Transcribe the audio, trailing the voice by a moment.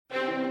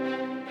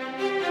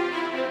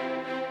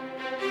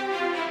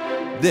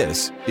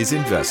This is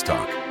Invest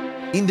Talk.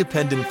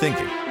 Independent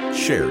thinking,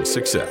 shared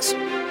success.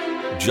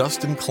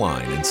 Justin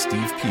Klein and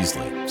Steve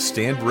Peasley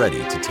stand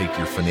ready to take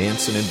your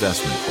finance and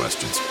investment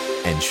questions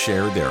and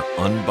share their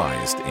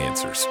unbiased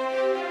answers.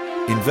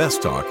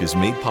 Invest Talk is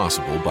made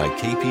possible by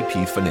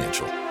KPP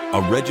Financial,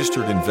 a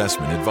registered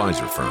investment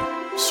advisor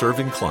firm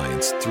serving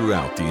clients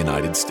throughout the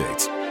United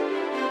States.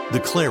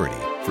 The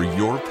clarity for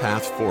your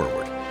path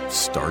forward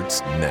starts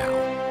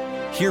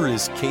now. Here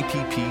is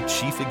KPP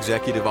Chief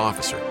Executive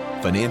Officer,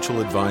 Financial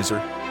Advisor,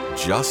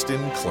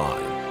 Justin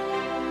Klein.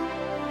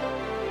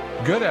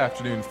 Good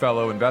afternoon,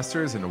 fellow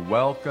investors, and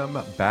welcome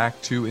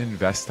back to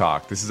Invest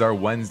Talk. This is our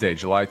Wednesday,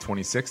 July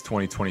 26,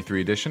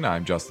 2023 edition.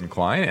 I'm Justin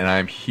Klein, and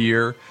I'm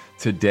here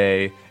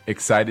today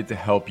excited to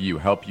help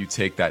you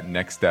take that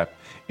next step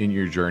in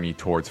your journey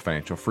towards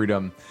financial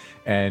freedom.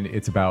 And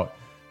it's about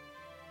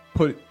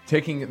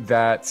taking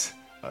that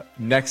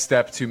next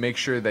step to make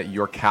sure that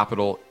your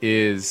capital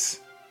is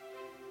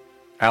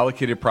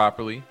allocated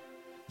properly,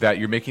 that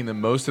you're making the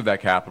most of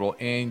that capital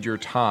and your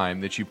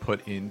time that you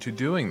put into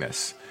doing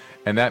this.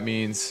 And that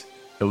means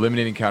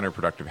eliminating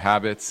counterproductive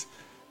habits,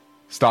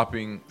 stop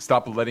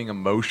letting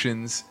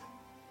emotions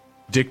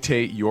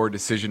dictate your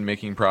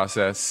decision-making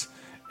process.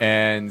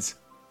 And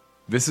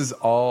this is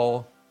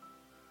all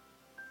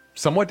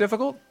somewhat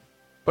difficult,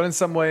 but in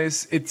some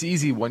ways it's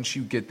easy once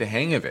you get the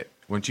hang of it,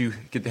 once you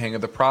get the hang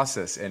of the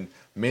process and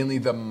mainly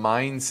the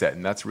mindset.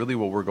 And that's really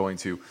what we're going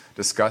to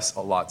discuss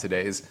a lot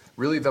today, is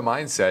really the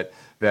mindset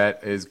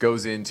that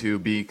goes into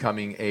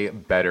becoming a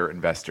better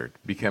investor,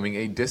 becoming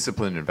a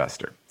disciplined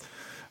investor.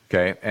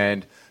 Okay,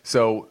 and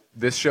so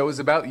this show is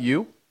about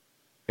you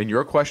and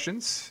your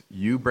questions.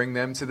 You bring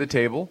them to the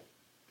table.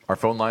 Our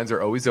phone lines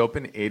are always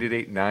open,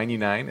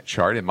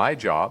 888-99-CHART, and my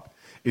job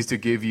is to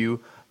give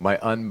you my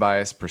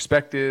unbiased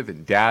perspective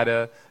and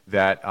data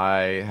that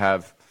I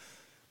have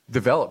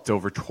developed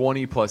over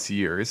 20 plus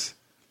years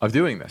of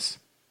doing this.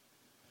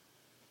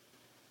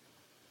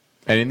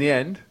 And in the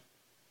end,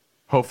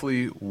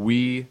 hopefully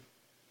we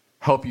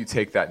help you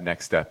take that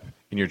next step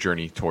in your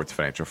journey towards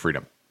financial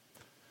freedom.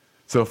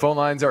 So phone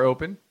lines are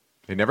open.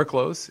 They never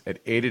close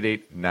at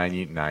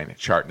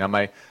 888-99-CHART. Now,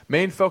 my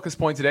main focus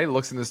point today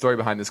looks into the story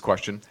behind this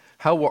question.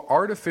 How will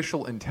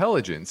artificial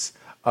intelligence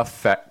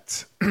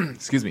affect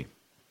investing?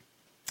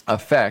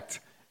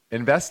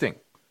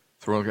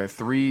 So we're looking at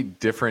three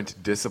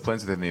different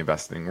disciplines within the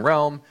investing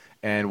realm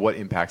and what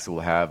impacts it will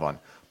have on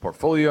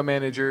portfolio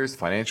managers,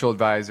 financial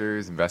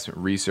advisors, investment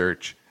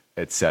research,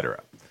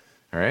 etc.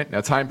 All right. Now,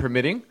 time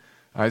permitting,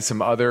 I have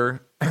some other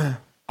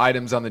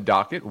items on the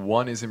docket.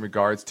 One is in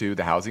regards to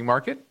the housing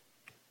market.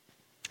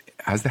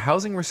 Has the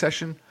housing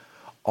recession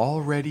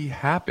already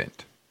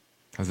happened?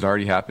 Has it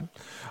already happened?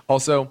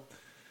 Also,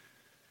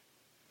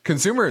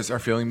 consumers are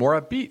feeling more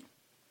upbeat.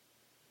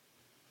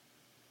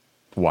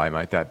 Why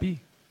might that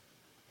be?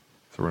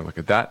 So we're going to look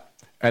at that.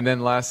 And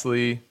then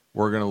lastly,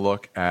 we're going to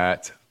look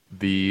at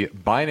the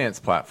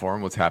Binance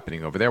platform, what's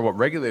happening over there, what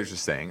regulators are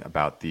saying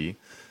about the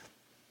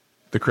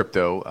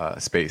crypto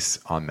space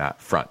on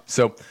that front.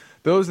 So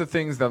those are the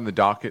things on the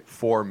docket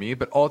for me,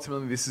 but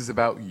ultimately this is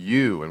about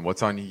you and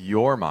what's on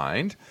your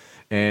mind.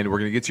 And we're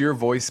going to get to your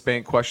voice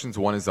bank questions.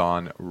 One is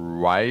on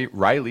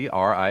Riley,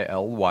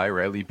 R-I-L-Y,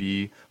 Riley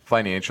B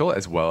Financial,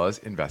 as well as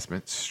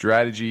investment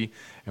strategy.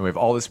 And we have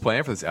all this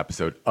planned for this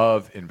episode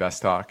of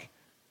Invest Talk.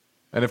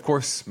 And of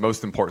course,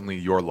 most importantly,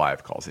 your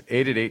live calls at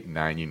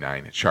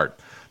 888-99-CHART.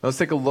 Now let's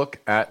take a look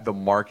at the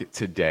market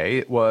today.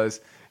 It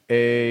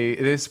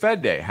is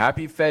Fed Day.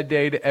 Happy Fed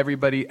Day to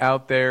everybody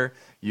out there.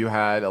 You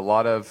had a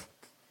lot of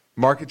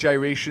market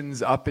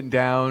gyrations up and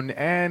down,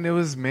 and it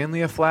was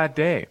mainly a flat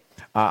day.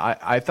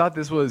 I thought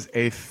this was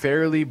a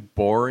fairly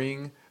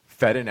boring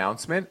Fed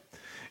announcement.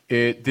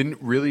 It didn't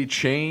really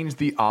change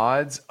the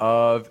odds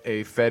of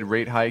a Fed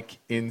rate hike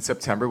in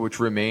September,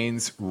 which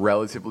remains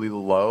relatively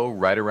low,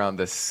 right around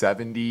the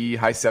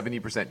high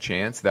 70%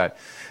 chance that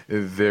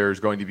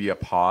there's going to be a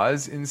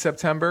pause in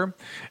September.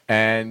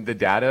 And the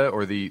data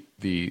or the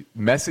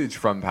message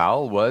from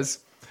Powell was,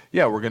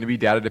 yeah, we're going to be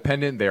data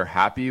dependent. They're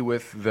happy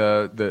with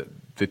the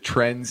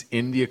trends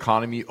in the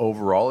economy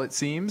overall, it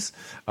seems.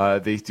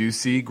 They do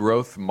see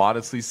growth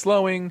modestly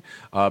slowing,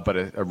 but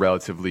a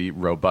relatively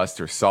robust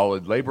or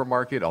solid labor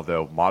market,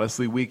 although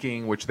modestly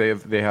weakening, which they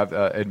have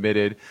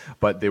admitted.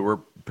 But they were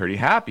pretty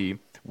happy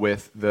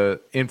with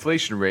the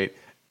inflation rate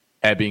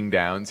ebbing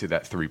down to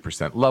that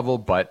 3% level.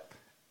 But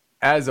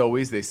as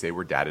always, they say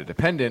we're data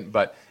dependent,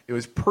 but it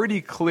was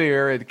pretty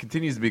clear, it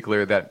continues to be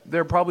clear, that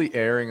they're probably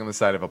erring on the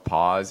side of a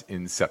pause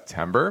in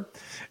September.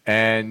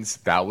 And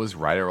that was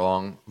right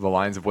along the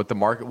lines of what the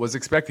market was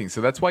expecting.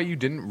 So that's why you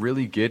didn't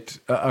really get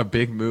a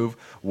big move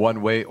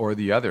one way or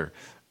the other.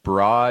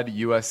 Broad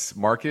U.S.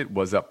 market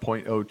was up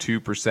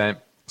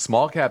 0.02%.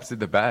 Small caps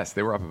did the best.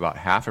 They were up about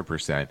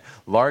 0.5%.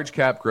 Large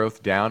cap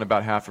growth down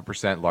about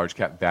 0.5%. Large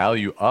cap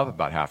value up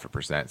about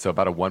 0.5%. So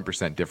about a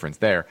 1% difference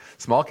there.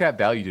 Small cap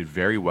value did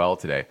very well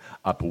today,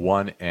 up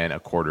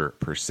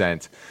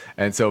 1.25%.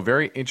 And so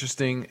very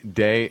interesting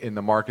day in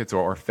the markets,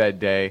 or Fed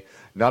day.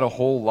 Not a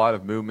whole lot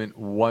of movement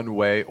one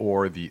way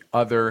or the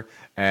other.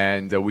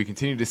 And we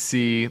continue to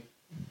see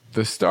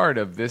the start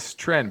of this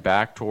trend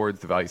back towards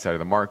the value side of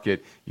the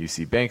market. You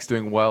see banks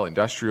doing well,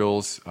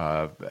 industrials,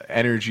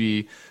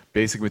 energy,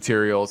 basic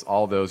materials,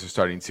 all those are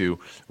starting to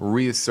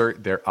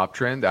reassert their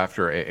uptrend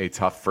after a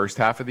tough first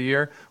half of the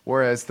year,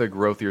 whereas the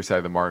growthier side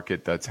of the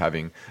market, that's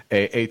having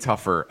a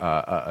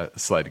tougher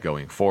sled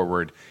going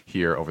forward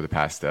here over the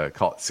past,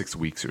 call it 6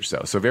 weeks or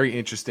so. So very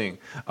interesting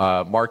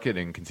market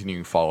and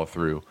continuing follow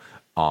through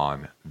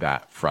on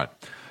that front.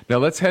 Now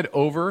let's head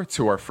over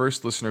to our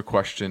first listener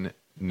question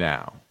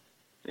now.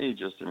 Hey,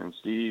 Justin and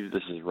Steve.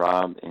 This is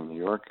Rob in New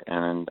York,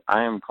 and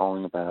I am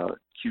calling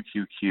about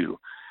QQQ.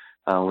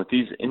 With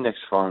these index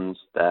funds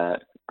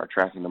that are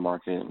tracking the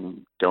market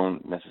and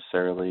don't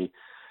necessarily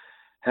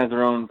have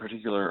their own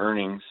particular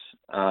earnings,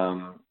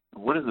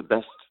 what is the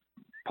best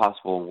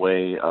possible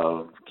way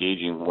of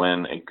gauging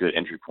when a good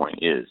entry point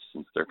is,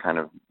 since they're kind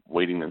of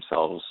weighting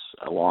themselves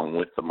along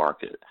with the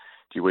market?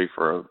 Do you wait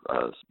for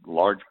a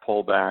large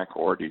pullback,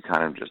 or do you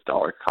kind of just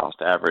dollar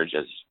cost average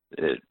as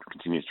it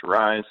continues to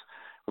rise?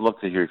 I'd love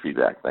to hear your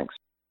feedback. Thanks.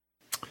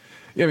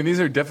 Yeah, I mean, these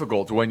are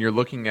difficult when you're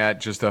looking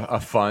at just a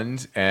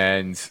fund,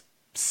 and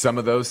some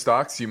of those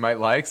stocks you might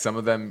like, some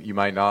of them you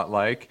might not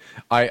like.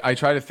 I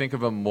try to think of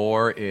them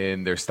more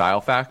in their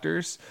style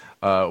factors,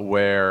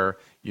 where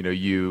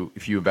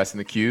if you invest in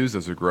the Qs,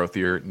 those are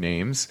growthier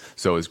names.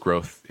 So is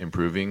growth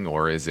improving,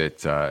 or is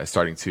it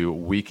starting to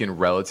weaken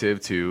relative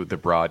to the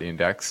broad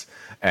index?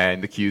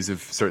 And the Qs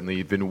have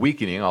certainly been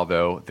weakening,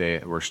 although they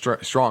were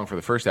strong for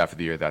the first half of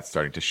the year. That's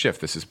starting to shift.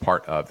 This is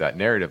part of that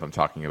narrative I'm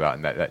talking about,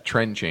 and that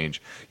trend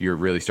change you're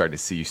really starting to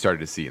see. You started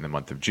to see in the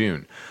month of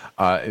June.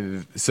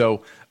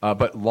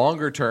 But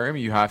longer term,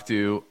 you have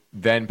to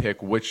then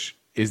pick which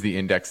is the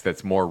index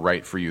that's more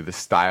right for you, the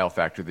style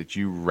factor that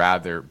you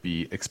rather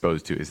be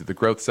exposed to. Is it the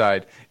growth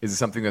side? Is it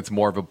something that's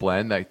more of a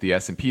blend? Like the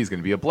S&P is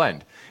going to be a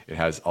blend.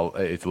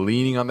 It's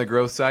leaning on the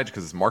growth side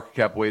because it's market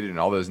cap weighted and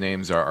all those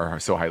names are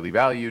so highly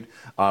valued.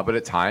 But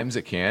at times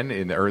it can,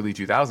 in the early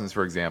 2000s,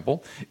 for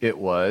example, it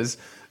was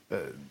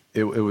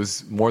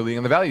more leaning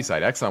on the value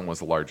side. Exxon was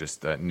the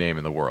largest name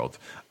in the world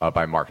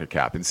by market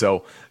cap. And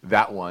so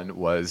that one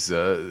was,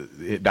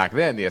 back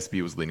then, the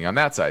S&P was leaning on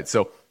that side.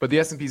 But the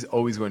S&P is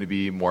always going to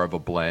be more of a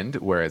blend,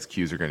 whereas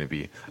Qs are going to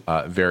be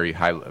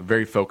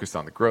very focused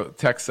on the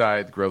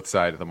growth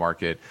side of the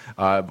market.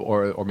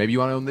 Or maybe you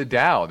want to own the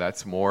Dow.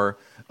 That's more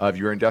of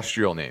your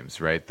industrial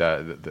names, right?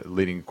 The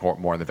leading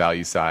more on the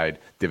value side,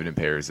 dividend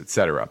payers, et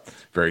cetera.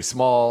 Very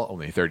small,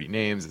 only 30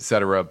 names, et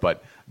cetera.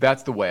 But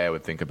that's the way I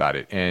would think about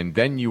it. And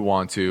then you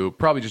want to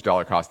probably just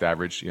dollar cost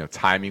average.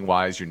 Timing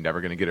wise, you're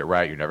never going to get it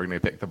right. You're never going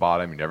to pick the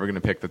bottom. You're never going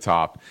to pick the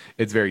top.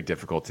 It's very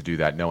difficult to do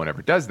that. No one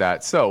ever does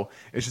that. So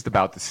it's just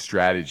about the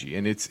strategy,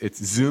 and it's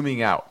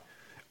zooming out,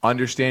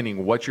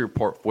 understanding what you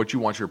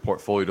want your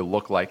portfolio to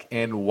look like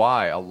and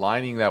why,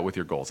 aligning that with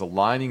your goals,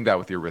 aligning that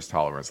with your risk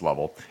tolerance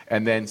level,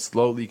 and then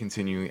slowly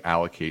continuing to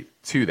allocate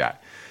to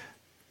that.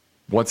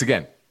 Once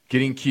again,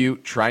 getting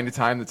cute, trying to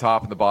time the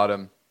top and the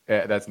bottom,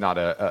 that's not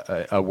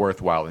a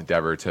worthwhile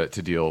endeavor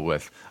to deal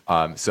with.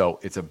 So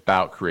it's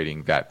about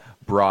creating that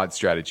broad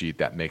strategy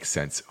that makes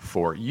sense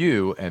for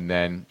you, and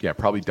then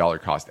probably dollar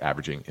cost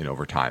averaging in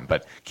over time.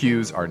 But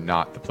Qs are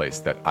not the place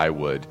that I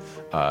would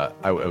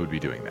be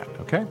doing that.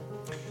 Okay.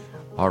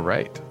 All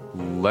right.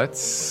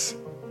 Let's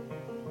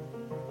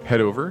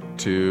head over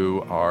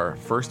to our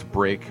first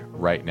break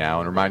right now.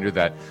 And a reminder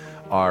that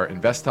our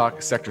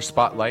InvestTalk Sector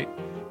Spotlight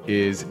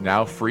is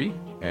now free,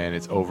 and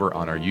it's over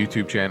on our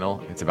YouTube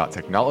channel. It's about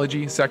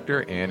technology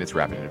sector and its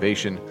rapid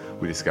innovation.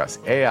 We discuss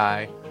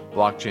AI,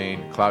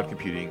 blockchain, cloud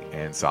computing,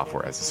 and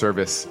software as a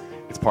service.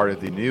 It's part of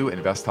the new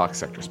InvestTalk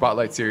Sector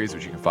Spotlight series,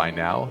 which you can find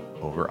now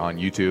over on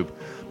YouTube.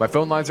 My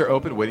phone lines are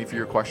open, waiting for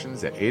your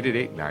questions at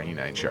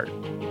 888-99-CHART.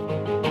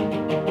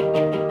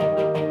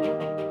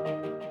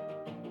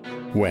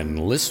 When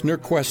listener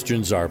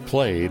questions are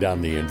played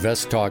on the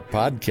InvestTalk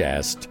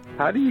podcast,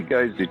 how do you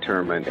guys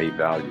determine a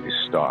value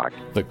stock?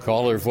 The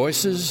caller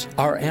voices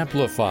are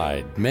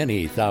amplified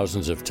many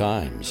thousands of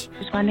times.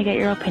 Just wanted to get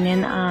your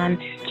opinion on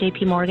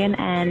JP Morgan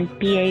and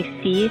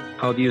BAC.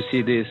 How do you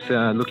see this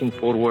looking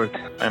forward?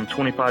 I'm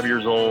 25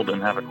 years old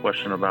and have a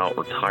question about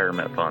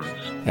retirement funds.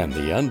 And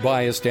the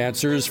unbiased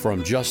answers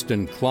from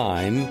Justin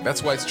Klein.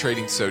 That's why it's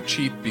trading so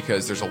cheap,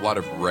 because there's a lot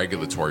of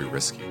regulatory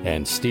risk.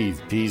 And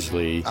Steve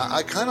Peasley.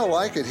 I kind of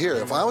like it here.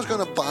 If I was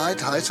going to buy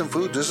Tyson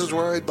Foods, this is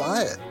where I'd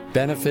buy it.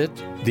 Benefit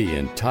the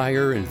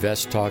entire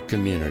InvestTalk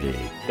community.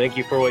 Thank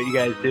you for what you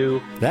guys do.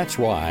 That's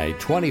why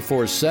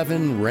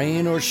 24/7,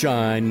 rain or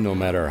shine, no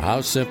matter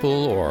how simple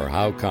or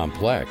how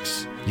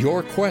complex,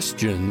 your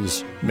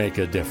questions make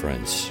a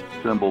difference.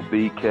 Symbol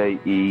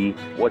BKE.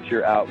 What's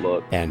your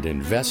outlook? And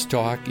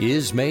InvestTalk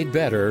is made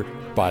better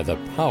by the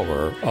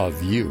power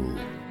of you.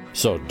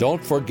 So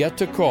don't forget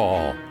to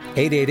call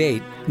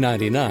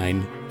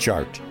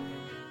 888-99-CHART.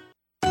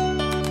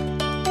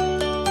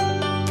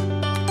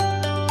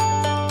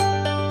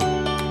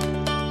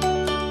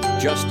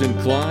 Justin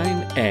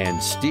Klein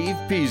and Steve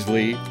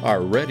Peasley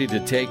are ready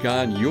to take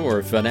on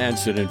your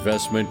finance and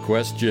investment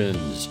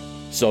questions.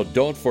 So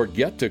don't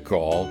forget to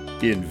call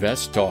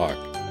Invest Talk,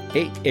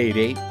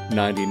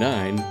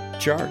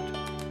 888-99-CHART.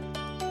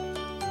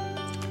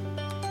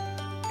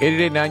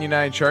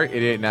 888-99-CHART,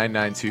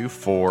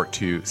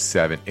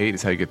 888-992-4278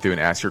 is how you get through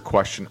and ask your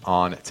question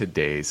on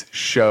today's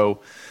show.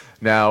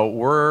 Now,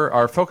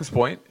 our focus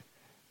point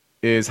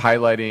is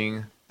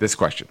highlighting this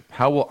question: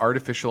 how will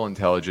artificial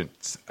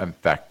intelligence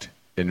affect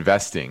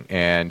investing?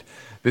 And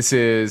this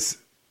is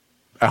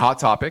a hot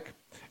topic,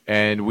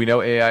 and we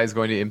know AI is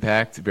going to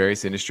impact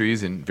various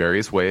industries in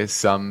various ways,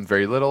 some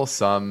very little,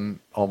 some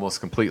almost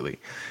completely.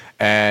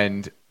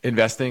 And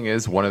investing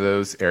is one of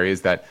those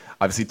areas that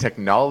obviously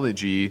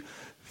technology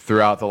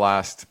throughout the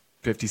last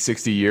 50,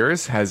 60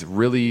 years has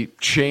really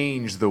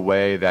changed the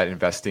way that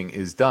investing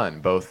is done,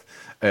 both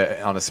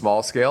on a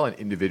small scale and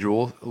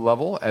individual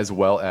level, as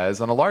well as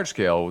on a large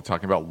scale. We're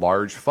talking about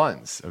large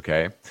funds,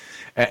 okay?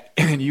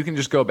 And you can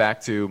just go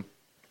back to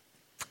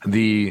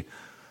the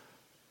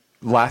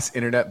last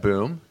internet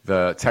boom,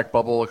 the tech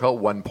bubble, we'll call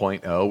it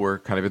 1.0. We're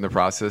kind of in the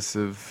process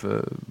of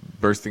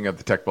bursting of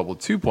the tech bubble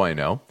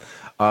 2.0.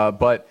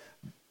 But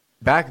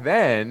back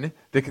then,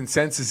 the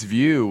consensus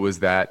view was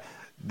that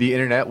the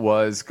internet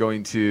was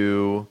going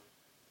to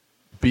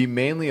be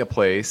mainly a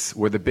place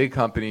where the big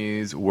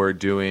companies were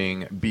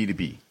doing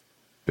B2B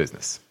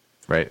business,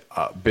 right?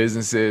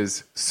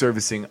 Businesses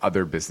servicing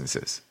other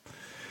businesses.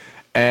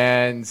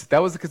 And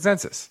that was the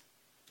consensus.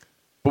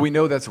 But we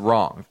know that's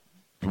wrong.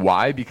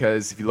 Why?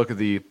 Because if you look at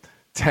the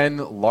 10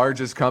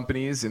 largest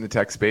companies in the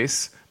tech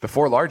space, the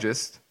four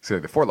largest,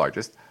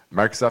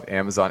 Microsoft,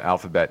 Amazon,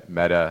 Alphabet,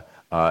 Meta,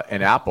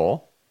 and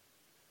Apple,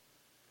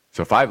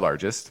 so 5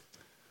 largest,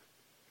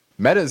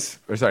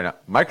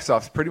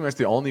 Microsoft's pretty much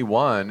the only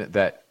one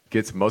that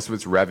gets most of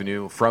its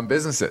revenue from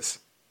businesses.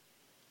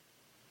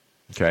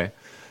 Okay,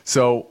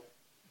 so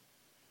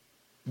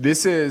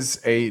this is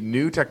a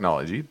new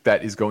technology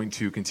that is going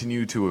to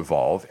continue to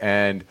evolve,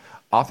 and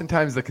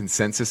oftentimes the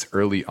consensus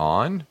early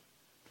on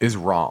is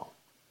wrong.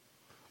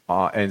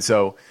 And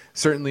so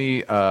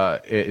certainly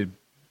it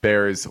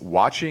bears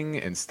watching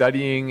and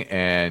studying,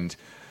 and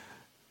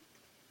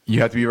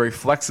you have to be very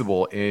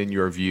flexible in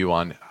your view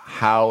on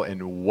how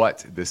and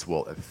what this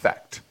will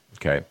affect.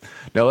 Okay.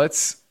 Now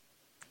let's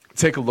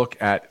take a look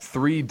at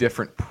 3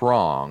 different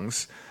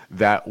prongs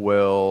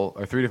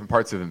or 3 different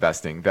parts of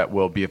investing that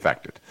will be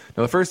affected.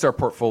 Now the first are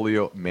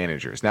portfolio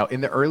managers. Now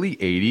in the early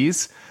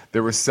 80s,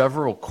 there were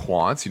several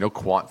quants,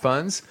 quant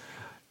funds.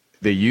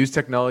 They used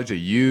technology,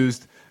 they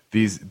used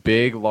these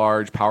big,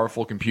 large,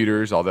 powerful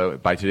computers, although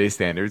by today's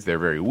standards, they're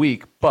very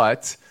weak,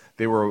 but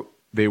they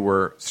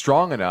were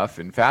strong enough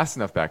and fast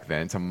enough back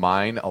then to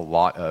mine a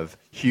lot of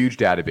huge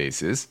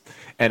databases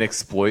and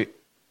exploit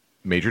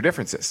major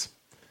differences.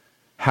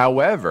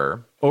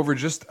 However, over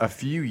just a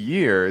few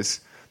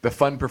years, the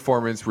fund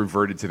performance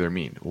reverted to their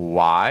mean.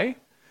 Why?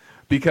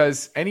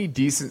 Because any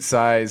decent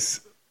size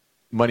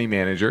money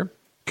manager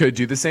could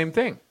do the same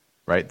thing,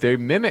 right? They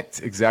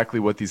mimicked exactly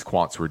what these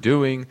quants were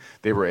doing.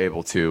 They were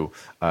able to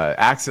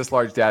access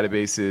large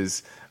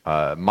databases,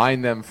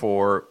 mine them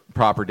for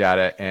proper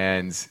data,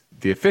 and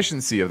the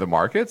efficiency of the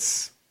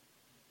markets,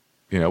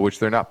 which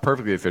they're not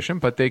perfectly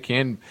efficient, but they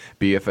can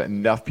be if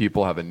enough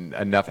people have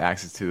enough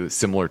access to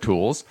similar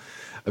tools.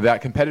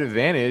 That competitive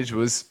advantage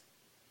was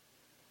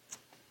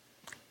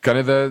kind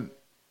of the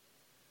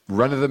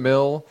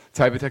run-of-the-mill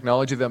type of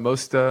technology that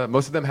most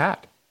of them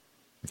had.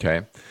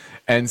 Okay,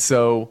 and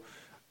so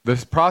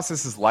this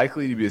process is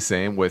likely to be the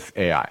same with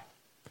AI,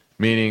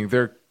 meaning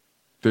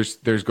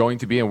there's going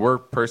to be, and we're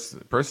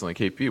personally,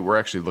 KP, we're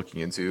actually looking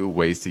into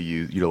ways to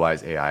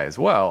utilize AI as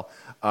well.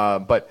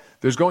 But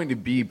there's going to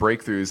be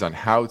breakthroughs on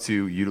how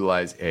to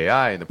utilize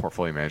AI in the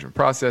portfolio management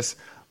process.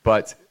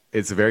 But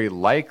it's very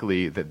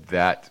likely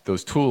that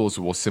those tools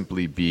will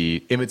simply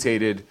be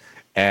imitated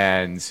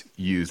and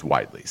used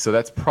widely. So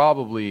that's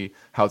probably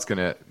what it's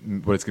going to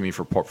be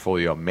for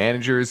portfolio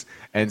managers.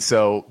 And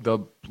so the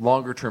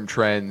longer term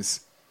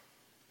trends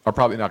are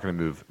probably not going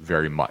to move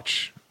very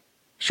much.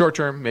 Short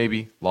term,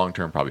 maybe. Long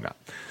term, probably not.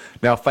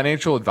 Now,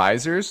 financial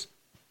advisors,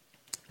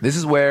 this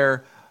is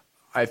where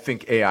I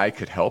think AI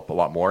could help a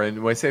lot more.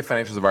 And when I say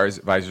financial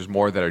advisors,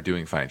 more that are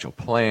doing financial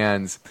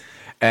plans.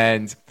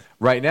 And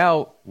right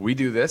now, we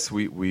do this.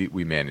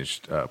 We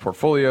manage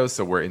portfolios.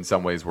 So in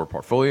some ways, we're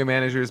portfolio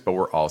managers, but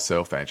we're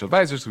also financial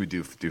advisors. We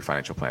do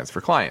financial plans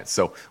for clients.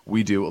 So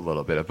we do a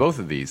little bit of both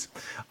of these.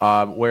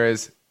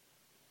 Whereas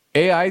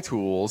AI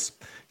tools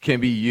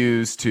can be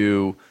used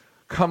to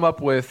come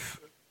up with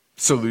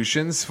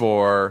solutions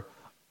for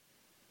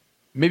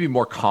maybe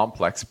more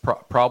complex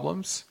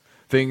problems,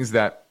 things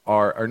that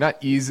are not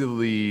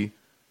easily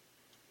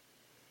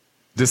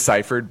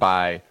deciphered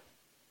by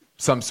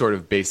some sort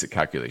of basic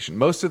calculation.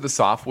 Most of the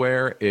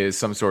software is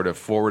some sort of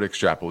forward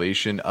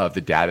extrapolation of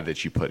the data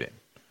that you put in.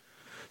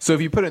 So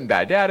if you put in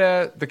bad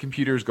data, the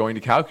computer is going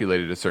to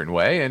calculate it a certain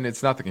way, and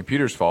it's not the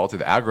computer's fault or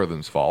the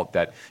algorithm's fault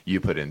that you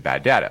put in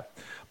bad data.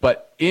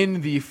 But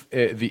in the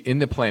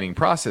planning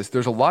process,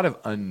 there's a lot of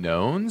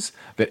unknowns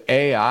that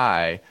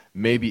AI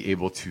may be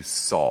able to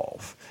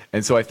solve.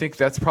 And so I think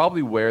that's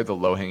probably where the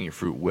low-hanging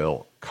fruit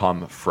will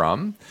come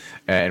from,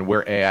 and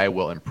where AI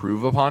will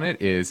improve upon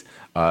it is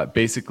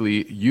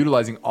basically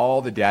utilizing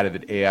all the data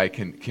that AI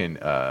can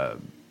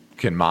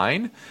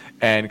mine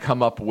and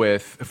come up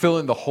with, fill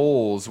in the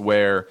holes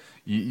where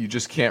you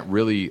just can't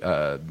really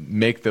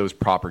make those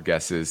proper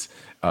guesses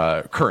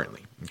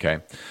currently. Okay.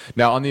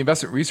 Now, on the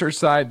investment research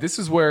side, this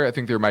is where I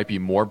think there might be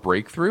more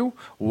breakthrough.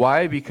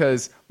 Why?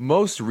 Because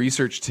most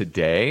research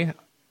today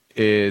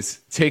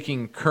is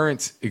taking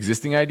current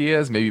existing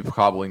ideas, maybe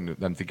cobbling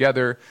them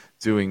together,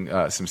 doing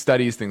some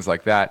studies, things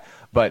like that.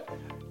 But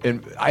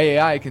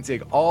AI can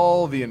take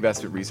all the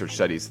investment research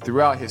studies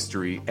throughout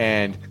history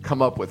and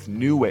come up with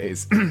new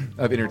ways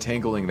of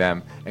intertangling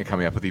them and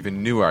coming up with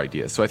even newer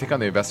ideas. So I think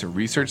on the investment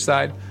research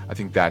side, I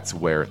think that's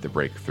where the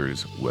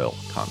breakthroughs will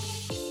come.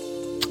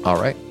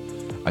 All right.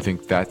 I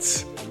think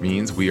that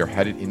means we are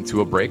headed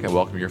into a break. I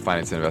welcome your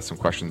finance and investment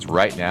questions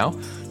right now.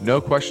 No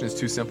question is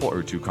too simple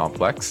or too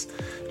complex.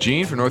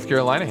 Gene from North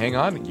Carolina, hang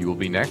on. You will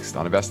be next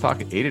on Invest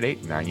Talk at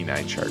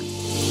 888-99-CHART.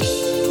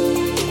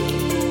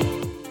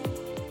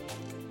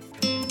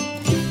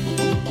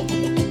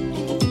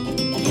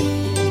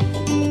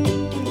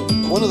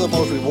 One of the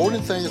most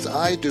rewarding things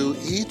I do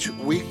each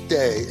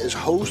weekday is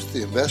host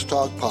the Invest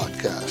Talk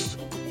podcast.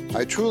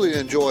 I truly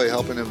enjoy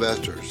helping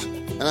investors,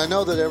 and I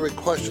know that every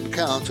question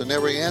counts and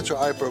every answer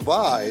I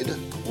provide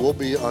will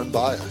be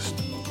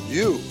unbiased.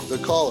 You, the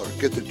caller,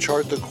 get to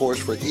chart the course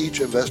for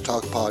each Invest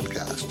Talk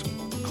podcast.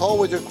 Call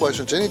with your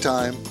questions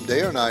anytime,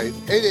 day or night,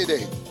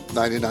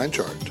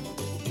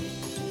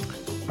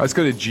 888-99-CHART. Let's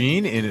go to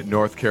Gene in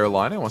North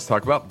Carolina. He wants to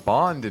talk about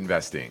bond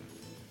investing.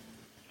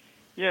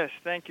 Yes,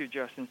 thank you,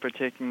 Justin, for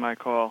taking my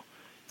call.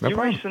 No you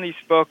problem. recently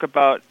spoke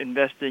about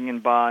investing in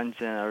bonds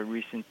in a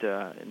recent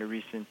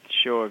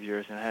show of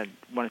yours, and I had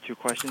one or two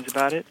questions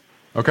about it.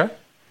 Okay.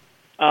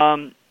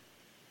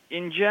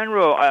 In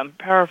general, I'm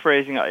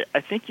paraphrasing.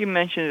 I think you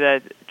mentioned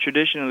that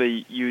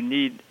traditionally you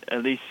need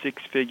at least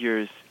six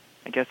figures.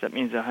 I guess that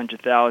means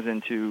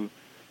 100,000 to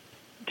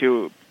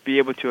be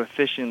able to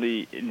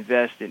efficiently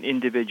invest in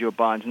individual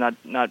bonds, not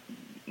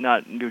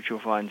mutual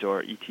funds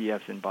or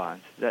ETFs and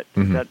bonds. Did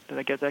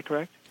I get that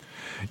correct?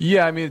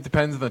 Yeah, I mean, it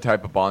depends on the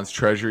type of bonds.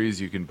 Treasuries,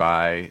 you can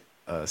buy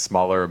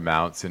smaller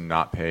amounts and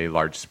not pay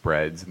large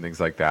spreads and things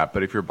like that.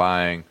 But if you're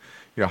buying,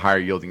 higher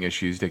yielding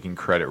issues, taking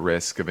credit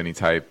risk of any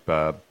type,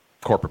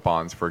 corporate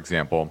bonds, for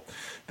example,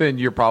 then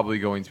you're probably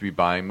going to be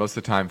buying most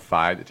of the time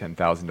 $5,000 to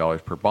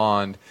 $10,000 per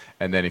bond.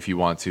 And then if you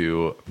want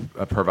to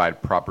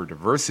provide proper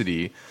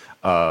diversity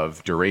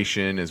of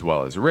duration as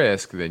well as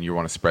risk, then you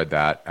want to spread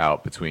that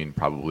out between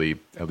probably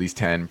at least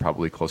 10,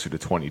 probably closer to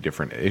 20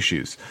 different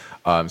issues.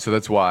 So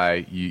that's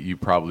why you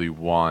probably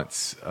want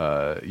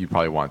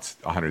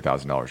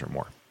 $100,000 or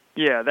more.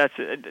 Yeah,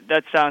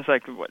 that sounds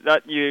like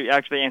that. You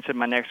actually answered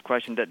my next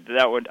question.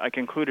 I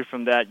concluded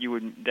from that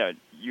you're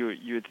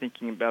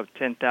thinking about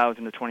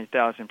 10,000 to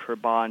 20,000 per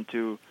bond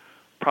to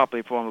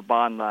properly form a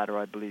bond ladder.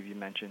 I believe you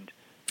mentioned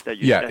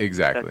that.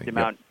 Exactly. That's the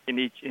amount in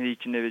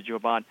each individual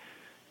bond.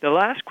 The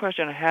last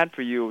question I had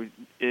for you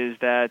is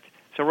that,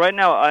 so right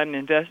now I'm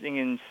investing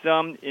in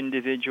some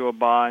individual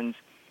bonds,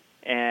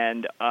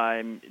 and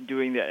I'm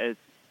doing that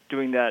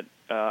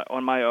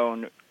on my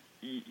own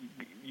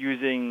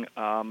using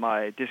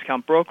my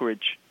discount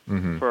brokerage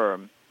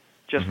firm,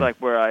 just like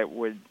where I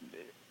would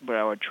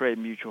trade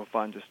mutual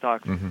funds or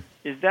stocks.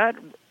 Is that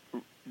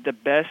the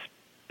best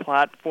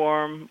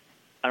platform?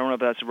 I don't know if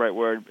that's the right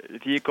word.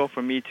 Vehicle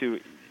for me to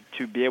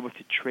be able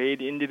to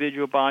trade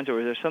individual bonds, or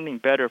is there something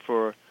better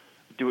for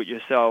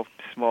do-it-yourself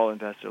small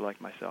investor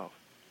like myself?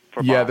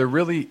 Yeah, there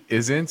really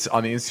isn't.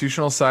 On the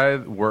institutional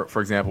side,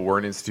 for example, we're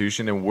an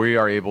institution and we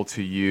are able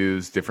to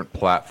use different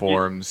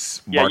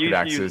platforms, market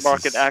access.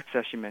 Market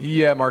access, you mentioned.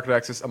 Yeah, market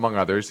access, among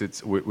others.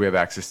 We have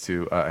access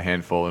to a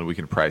handful, and we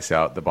can price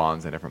out the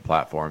bonds on different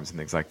platforms and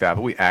things like that.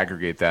 But we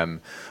aggregate them,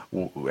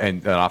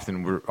 and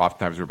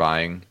oftentimes we're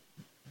buying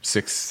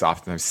 6,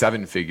 oftentimes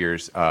 7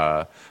 figures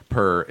per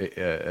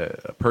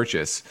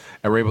purchase,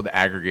 and we're able to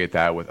aggregate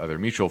that with other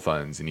mutual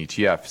funds and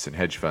ETFs and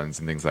hedge funds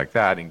and things like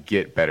that, and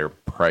get better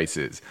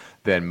prices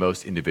than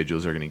most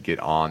individuals are going to get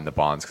on the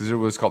bonds, because there's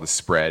what's called a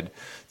spread.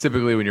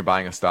 Typically, when you're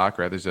buying a stock,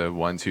 right, there's a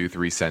 1, 2,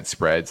 3 cent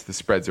spreads. The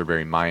spreads are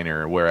very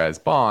minor, whereas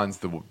bonds,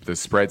 the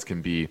spreads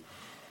can be a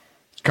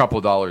couple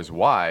dollars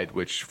wide,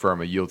 which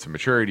from a yield to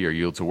maturity or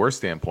yield to worst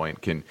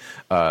standpoint can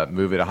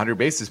move at 100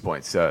 basis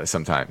points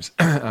sometimes.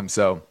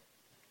 So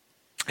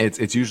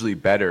it's usually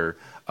better.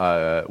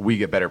 We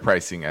get better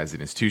pricing as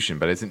an institution,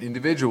 but as an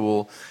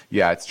individual,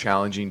 it's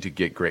challenging to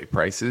get great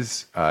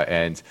prices.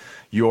 And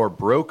your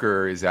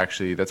broker is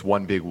actually, that's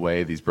one big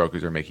way these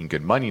brokers are making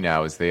good money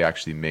now, is they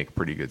actually make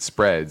pretty good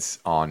spreads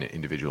on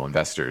individual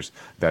investors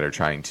that are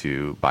trying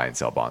to buy and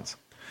sell bonds.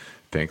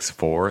 Thanks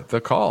for the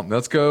call.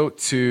 Let's go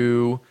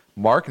to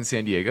Mark in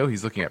San Diego.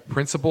 He's looking at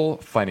Principal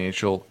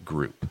Financial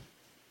Group.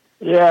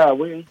 Yeah,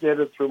 we did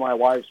it through my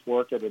wife's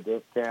work at a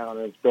discount.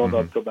 It's built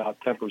up to about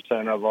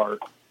 10% of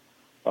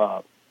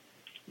our,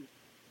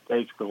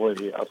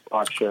 basically,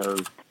 stock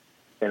shares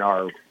in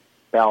our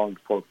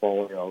balanced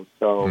portfolio.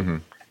 So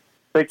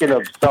thinking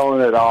of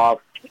selling it off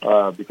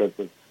because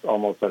it's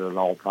almost at an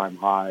all-time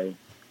high.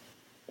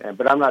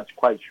 But I'm not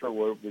quite sure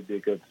what would be a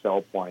good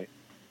sell point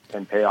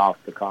and pay off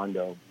the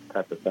condo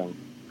type of thing.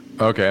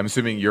 Okay, I'm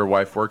assuming your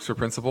wife works for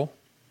Principal?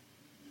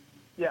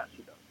 Yes,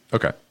 she does.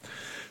 Okay.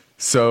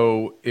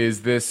 So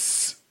is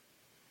this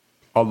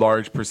a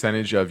large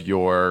percentage of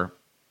your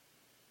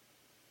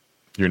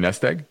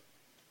nest egg?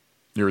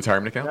 Your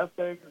retirement account? Nest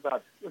egg is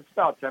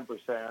about 10%.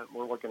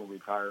 We're looking to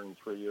retire in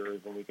 3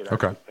 years, and we could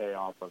actually pay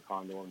off our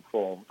condo in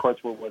full. Of course,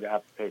 we would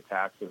have to pay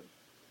taxes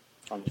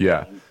on the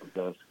gains of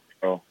this.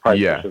 So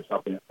prices just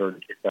up in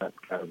 30%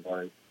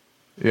 category.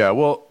 Yeah,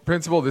 well,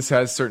 Principal, this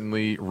has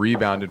certainly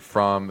rebounded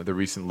from the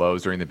recent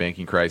lows during the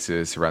banking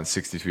crisis, around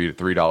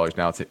 $63.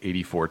 Now it's at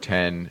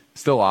 $84.10.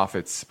 Still off.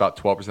 It's about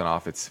 12%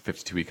 off its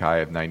 52-week high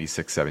of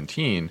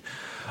 $96.17.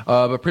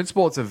 But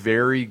Principal, it's a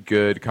very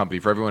good company.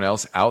 For everyone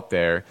else out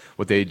there,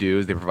 what they do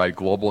is they provide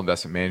global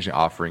investment management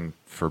offering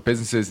for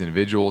businesses,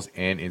 individuals,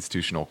 and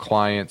institutional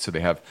clients. So they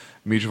have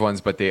mutual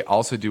funds, but they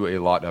also do a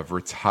lot of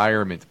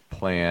retirement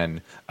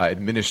plan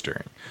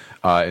administering.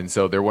 And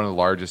so they're one of the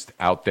largest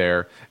out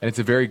there, and it's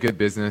a very good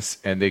business,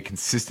 and they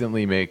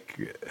consistently make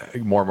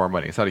more and more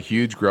money. It's not a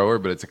huge grower,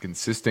 but it's a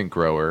consistent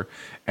grower,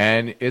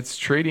 and it's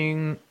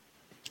trading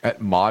at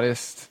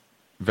modest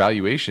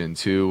valuation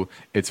to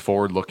its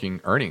forward-looking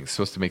earnings. It's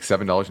supposed to make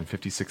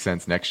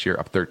 $7.56 next year,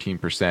 up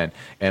 13%.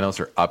 Analysts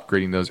are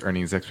upgrading those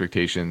earnings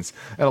expectations,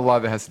 and a lot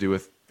of it has to do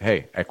with,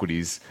 hey,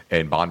 equities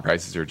and bond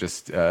prices are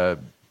just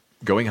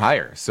going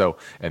higher. So,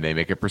 and they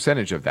make a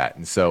percentage of that.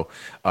 And so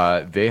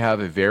they have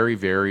a very,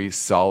 very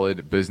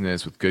solid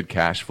business with good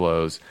cash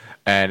flows.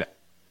 And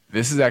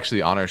this is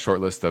actually on our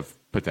short list of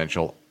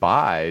potential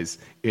buys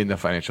in the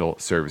financial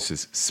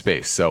services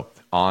space. So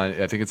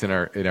I think it's in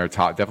our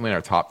top, definitely in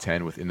our top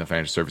 10 within the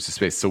financial services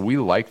space. So we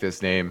like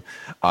this name.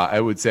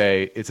 I would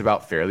say it's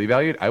about fairly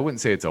valued. I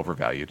wouldn't say it's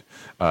overvalued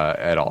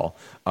at all.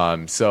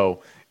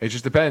 So it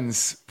just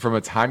depends from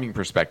a timing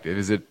perspective.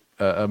 Is it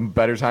a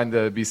better time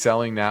to be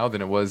selling now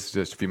than it was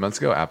just a few months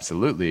ago?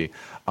 Absolutely.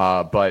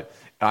 But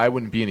I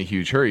wouldn't be in a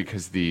huge hurry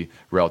because the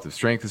relative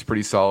strength is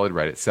pretty solid,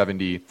 right at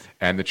 70,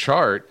 and the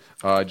chart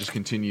just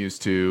continues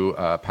to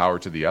power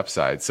to the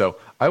upside. So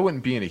I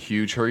wouldn't be in a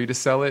huge hurry to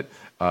sell it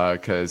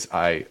because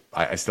I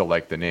still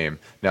like the name.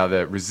 Now,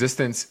 the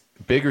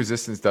big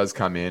resistance does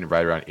come in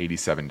right around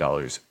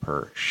 $87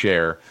 per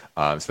share.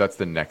 So that's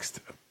the next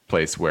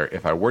place where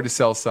if I were to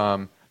sell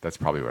some, that's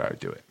probably where I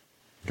would do it.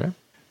 Okay.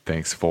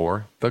 Thanks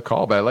for the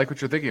call. But I like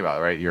what you're thinking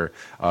about, right? You're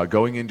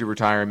going into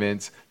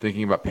retirement,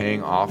 thinking about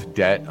paying off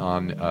debt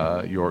on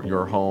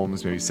your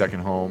homes, maybe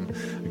second home,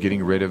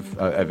 getting rid of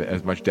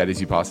as much debt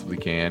as you possibly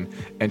can,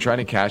 and trying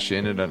to cash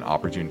in at an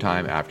opportune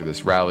time after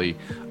this rally.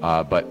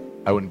 But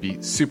I wouldn't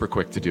be super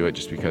quick to do it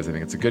just because I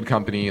think it's a good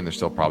company and there's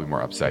still probably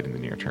more upside in the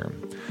near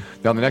term.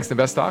 Now, in the next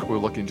Invest Talk, we'll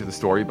look into the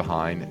story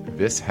behind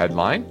this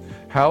headline,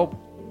 how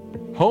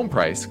home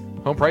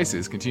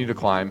prices continue to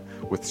climb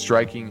with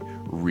striking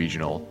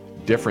regional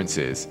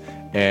differences.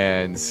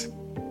 And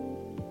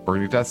we're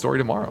going to get that story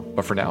tomorrow.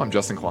 But for now, I'm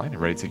Justin Klein and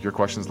ready to take your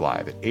questions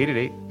live at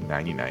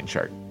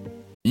 888-99-CHART.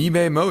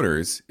 eBay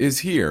Motors is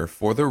here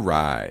for the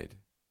ride.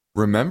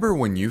 Remember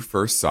when you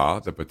first saw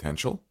the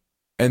potential?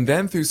 And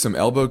then through some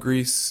elbow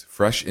grease,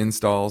 fresh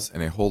installs,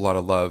 and a whole lot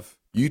of love,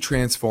 you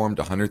transformed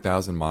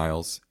 100,000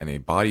 miles and a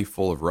body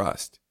full of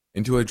rust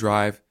into a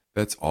drive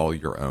that's all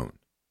your own.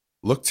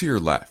 Look to your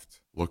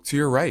left. Look to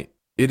your right.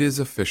 It is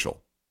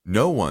official.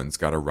 No one's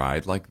got a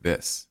ride like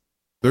this.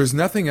 There's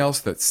nothing else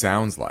that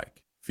sounds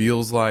like,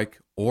 feels like,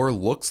 or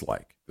looks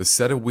like the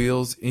set of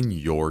wheels in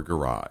your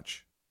garage.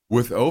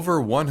 With over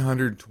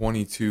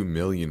 122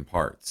 million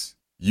parts,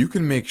 you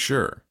can make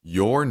sure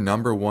your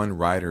number one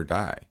ride or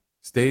die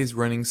stays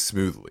running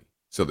smoothly,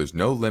 so there's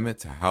no limit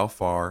to how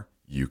far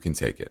you can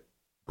take it.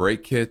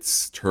 Brake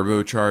kits,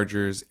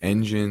 turbochargers,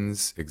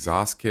 engines,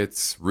 exhaust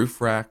kits,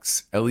 roof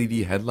racks, LED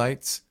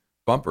headlights,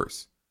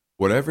 bumpers,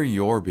 whatever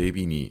your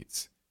baby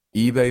needs,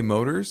 eBay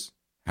Motors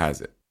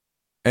has it.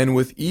 And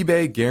with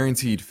eBay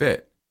Guaranteed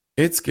Fit,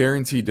 it's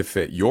guaranteed to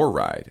fit your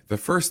ride the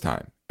first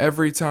time,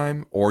 every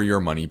time, or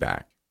your money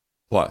back.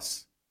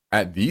 Plus,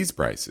 at these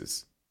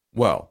prices,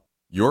 well,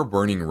 you're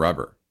burning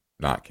rubber,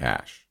 not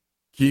cash.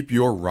 Keep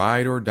your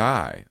ride or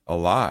die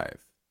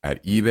alive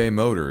at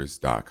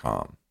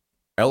ebaymotors.com.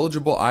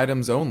 Eligible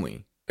items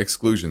only.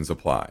 Exclusions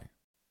apply.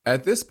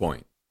 At this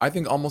point, I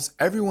think almost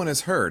everyone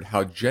has heard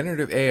how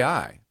generative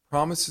AI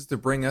promises to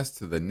bring us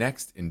to the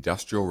next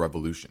industrial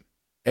revolution.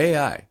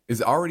 AI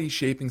is already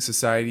shaping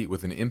society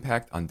with an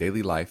impact on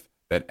daily life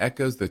that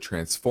echoes the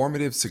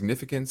transformative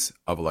significance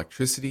of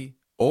electricity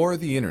or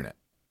the internet.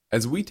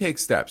 As we take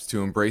steps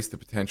to embrace the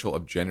potential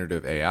of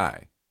generative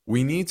AI,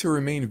 we need to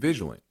remain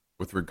vigilant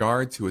with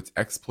regard to its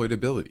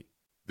exploitability.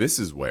 This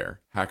is where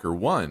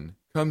HackerOne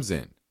comes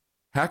in.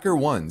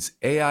 HackerOne's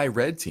AI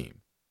Red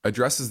Team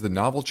addresses the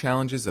novel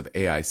challenges of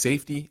AI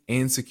safety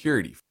and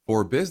security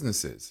for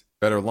businesses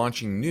that are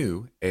launching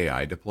new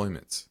AI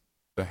deployments.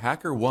 The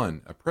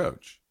HackerOne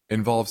approach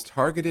involves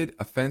targeted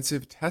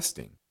offensive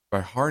testing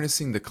by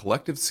harnessing the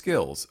collective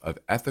skills of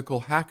ethical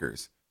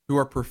hackers who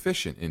are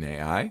proficient in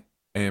AI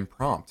and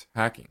prompt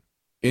hacking.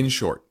 In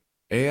short,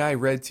 AI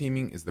red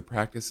teaming is the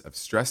practice of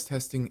stress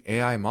testing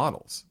AI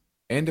models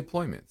and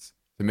deployments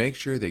to make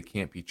sure they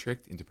can't be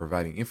tricked into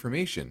providing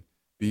information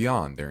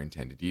beyond their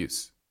intended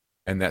use,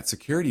 and that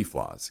security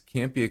flaws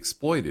can't be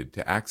exploited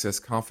to access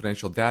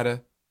confidential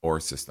data or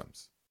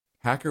systems.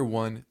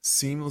 HackerOne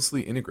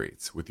seamlessly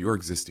integrates with your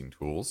existing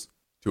tools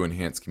to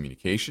enhance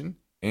communication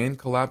and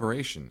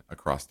collaboration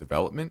across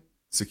development,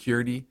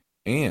 security,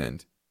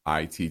 and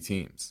IT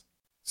teams.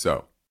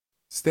 So,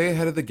 stay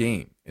ahead of the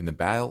game in the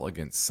battle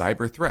against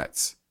cyber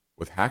threats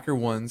with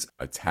HackerOne's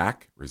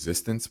attack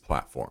resistance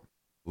platform.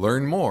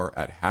 Learn more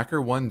at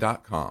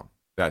hackerone.com.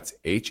 That's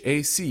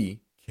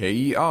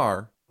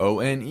HackerOne.com,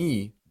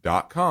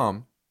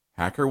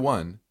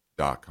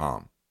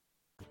 hackerone.com.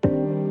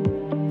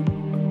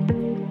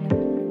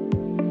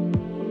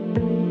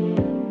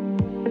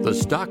 The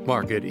stock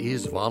market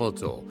is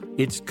volatile.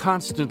 It's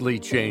constantly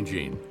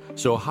changing.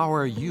 So how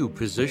are you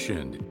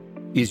positioned?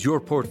 Is your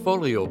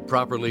portfolio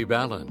properly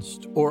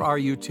balanced, or are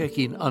you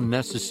taking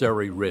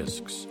unnecessary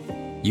risks?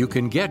 You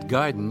can get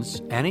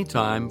guidance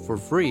anytime for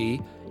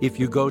free if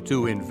you go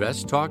to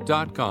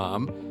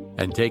investtalk.com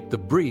and take the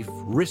brief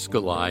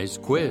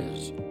Riskalyze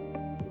quiz.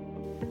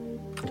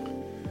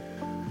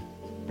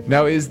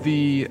 Now, is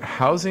the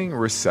housing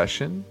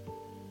recession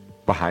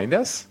behind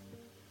us?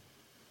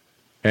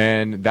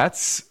 And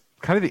that's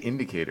kind of the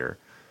indicator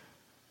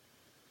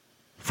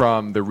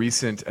from the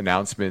recent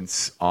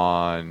announcements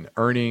on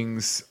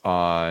earnings,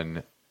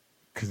 on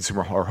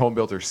consumer or home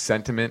builder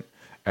sentiment.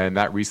 And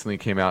that recently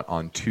came out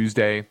on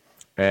Tuesday.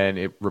 And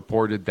it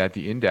reported that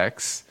the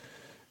index,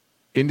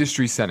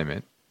 industry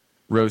sentiment,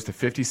 rose to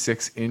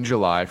 56 in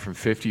July from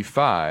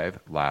 55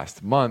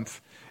 last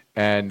month.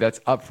 And that's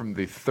up from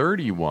the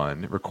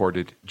 31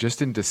 recorded just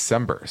in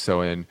December.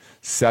 So in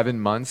 7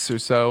 months or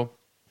so,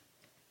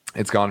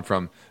 it's gone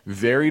from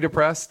very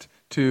depressed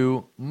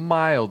to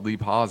mildly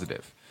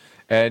positive.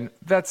 And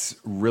that's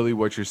really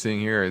what you're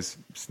seeing here is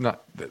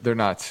they're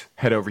not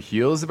head over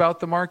heels about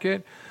the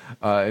market.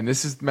 And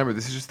this is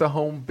just the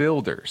home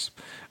builders.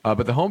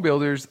 But the home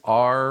builders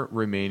are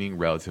remaining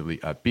relatively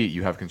upbeat.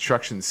 You have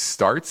construction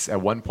starts at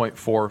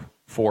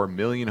 1.44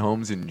 million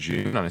homes in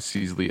June on a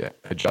seasonally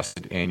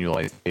adjusted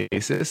annualized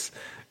basis.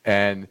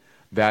 And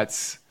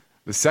that's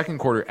the second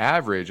quarter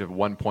average of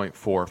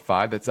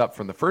 1.45. That's up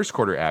from the first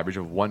quarter average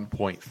of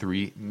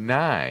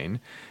 1.39.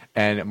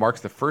 And it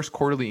marks the first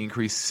quarterly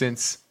increase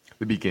since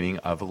the beginning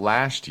of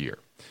last year.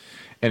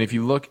 And if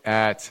you look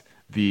at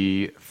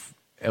the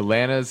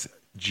Atlanta's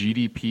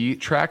GDP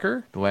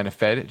tracker, the Atlanta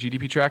Fed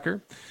GDP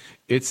tracker,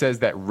 it says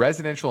that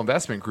residential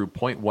investment grew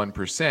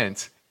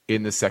 0.1%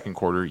 in the second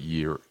quarter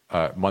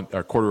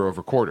quarter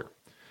over quarter.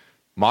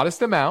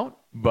 Modest amount,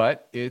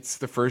 but it's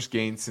the first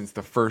gain since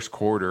the first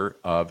quarter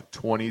of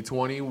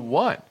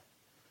 2021.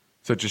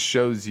 So it just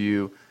shows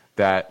you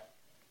that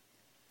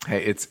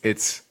hey,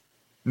 it's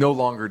no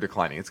longer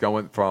declining. It's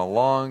going from a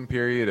long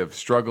period of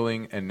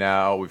struggling, and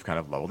now we've kind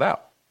of leveled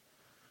out.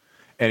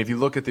 And if you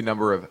look at the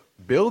number of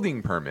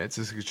building permits,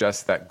 it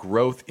suggests that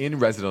growth in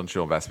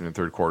residential investment in the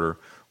third quarter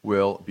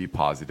will be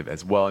positive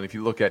as well. And if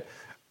you look at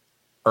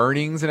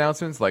earnings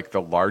announcements, like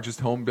the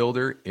largest home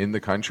builder in the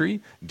country,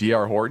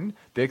 D.R. Horton,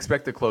 they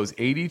expect to close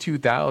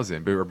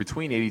 82,000, or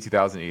between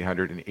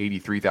 82,800 and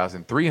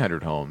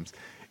 83,300 homes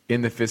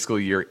in the fiscal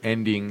year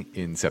ending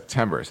in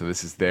September. So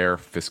this is their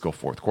fiscal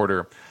fourth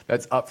quarter.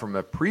 That's up from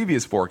a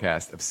previous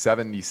forecast of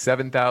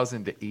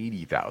 77,000 to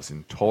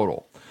 80,000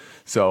 total.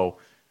 So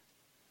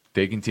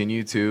they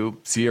continue to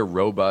see a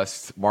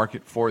robust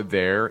market for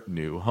their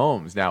new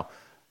homes. Now,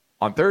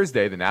 on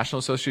Thursday, the National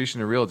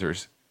Association of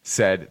Realtors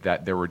said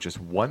that there were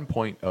just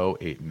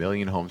 1.08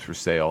 million homes for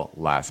sale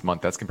last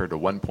month. That's compared to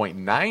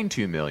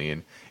 1.92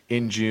 million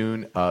in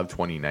June of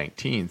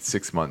 2019,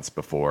 6 months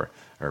before,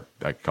 or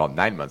I call it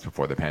 9 months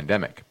before the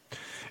pandemic.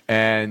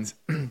 And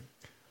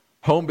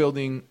home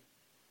building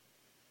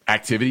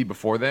activity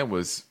before then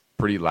was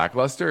pretty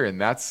lackluster,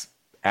 and that's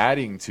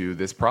adding to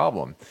this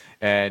problem.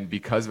 And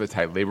because of a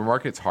tight labor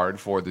market, it's hard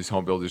for these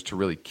home builders to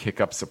really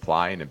kick up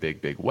supply in a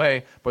big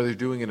way, but they're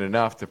doing it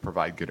enough to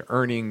provide good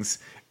earnings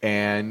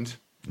and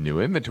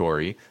new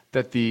inventory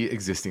that the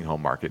existing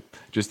home market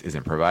just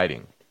isn't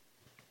providing.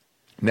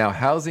 Now,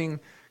 housing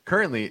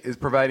currently is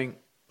providing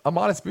a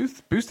modest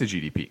boost to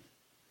GDP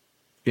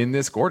in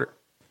this quarter.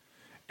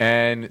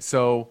 And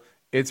so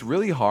it's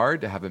really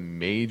hard to have a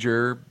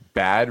major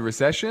bad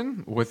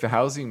recession with the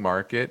housing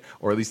market,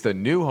 or at least the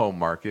new home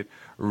market,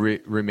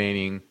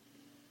 remaining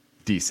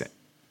decent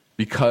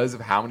because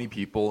of how many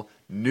people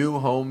new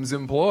homes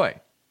employ.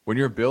 When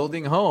you're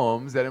building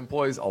homes, that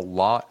employs a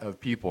lot of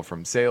people,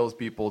 from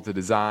salespeople to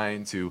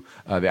design to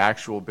the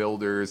actual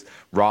builders,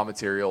 raw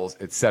materials,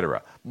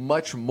 etc.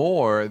 Much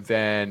more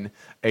than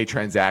a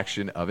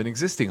transaction of an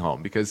existing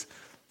home, because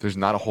there's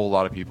not a whole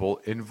lot of people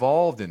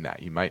involved in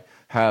that. You might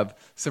have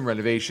some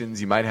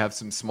renovations, you might have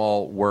some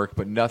small work,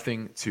 but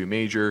nothing too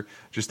major.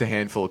 Just a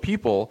handful of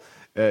people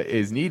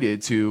is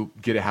needed to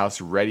get a house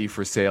ready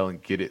for sale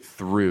and get it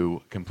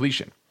through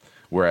completion.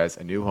 Whereas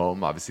a new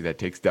home, obviously, that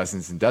takes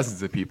dozens and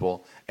dozens of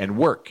people and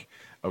work.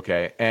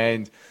 Okay,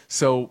 and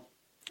so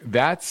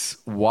that's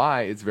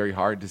why it's very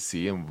hard to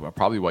see, and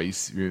probably why you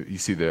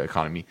see the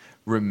economy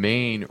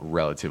remain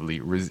relatively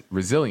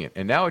resilient.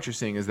 And now what you're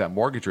seeing is that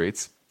mortgage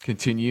rates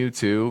continue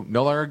to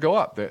no longer go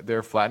up.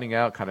 They're flattening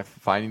out, kind of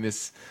finding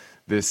this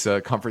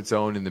comfort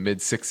zone in the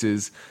mid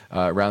sixes,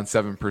 around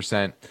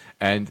 7%.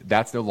 And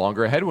that's no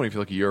longer a headwind. If you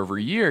look year over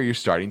year, you're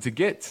starting to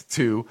get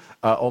to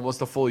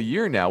almost a full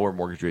year now where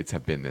mortgage rates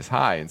have been this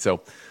high. And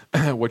so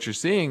what you're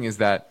seeing is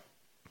that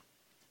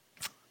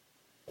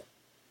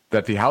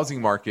the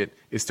housing market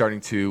is starting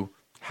to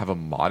have a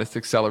modest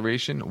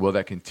acceleration. Will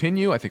that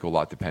continue? I think a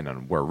lot depend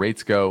on where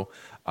rates go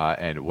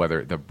and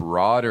whether the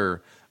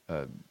broader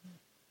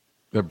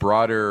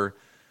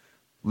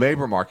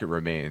labor market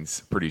remains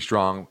pretty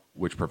strong,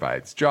 which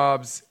provides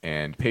jobs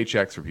and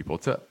paychecks for people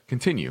to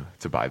continue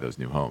to buy those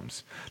new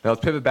homes. Now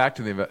let's pivot back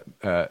to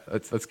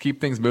let's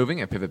keep things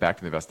moving and pivot back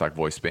to the InvestTalk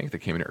Voice Bank that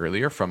came in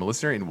earlier from a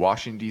listener in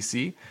Washington,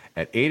 D.C.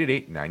 at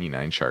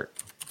 888-99-CHART.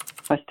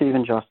 Hi, Steve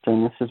and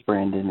Justin. This is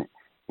Brandon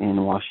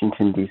in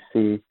Washington,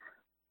 D.C.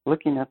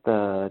 Looking at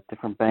the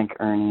different bank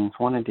earnings,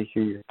 wanted to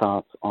hear your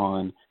thoughts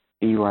on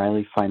B.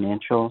 Riley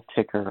Financial,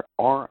 ticker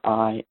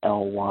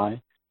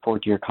RILY.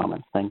 Forward to your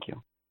comments. Thank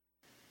you.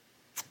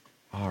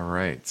 All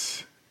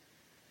right.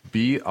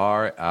 B.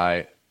 Riley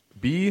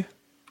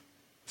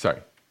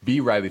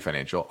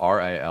Financial,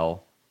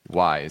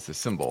 RILY is the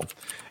symbol.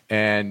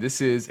 And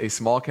this is a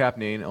small cap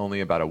name, only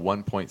about a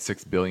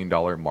 $1.6 billion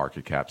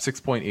market cap,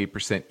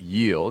 6.8%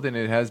 yield. And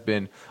it has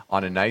been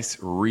on a nice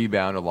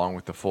rebound along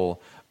with the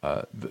full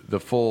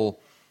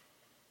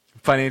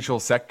financial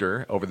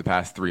sector over the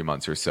past 3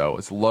 months or so.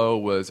 Its low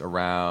was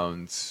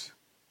around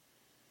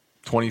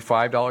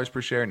 $25 per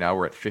share. Now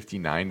we're at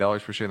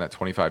 $59 per share. And that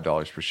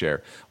 $25 per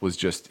share was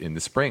just in the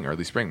spring,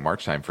 early spring,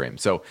 March timeframe.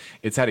 So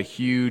it's had a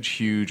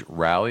huge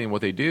rally. And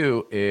what they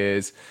do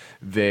is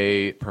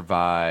they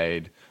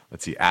provide,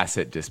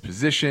 asset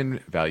disposition,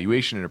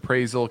 valuation and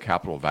appraisal,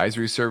 capital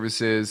advisory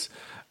services.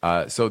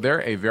 So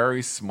they're a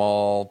very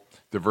small,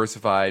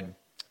 diversified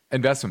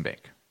investment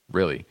bank,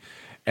 really.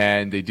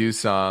 And they do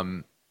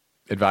some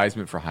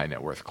advisement for high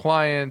net worth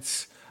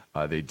clients.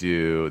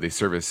 They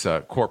service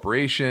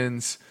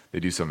corporations. They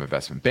do some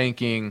investment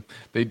banking.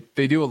 They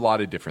do a lot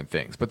of different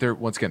things. But they're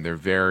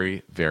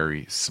very,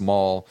 very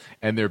small,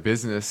 and their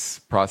business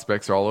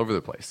prospects are all over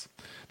the place.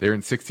 They're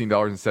in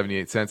 $16.78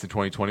 in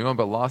 2021,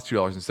 but lost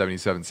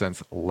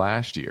 $2.77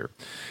 last year.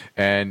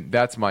 And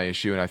that's my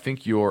issue. And I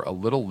think you're a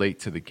little late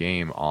to the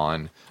game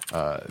on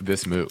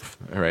this move.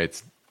 All right,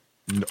 it's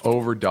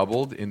over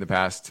doubled in the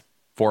past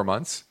 4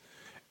 months,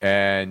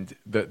 and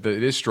it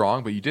is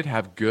strong. But you did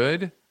have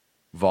good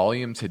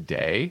volume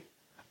today.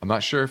 I'm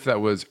not sure if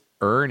that was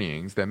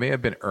earnings. That may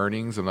have been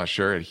earnings. I'm not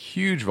sure. A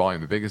huge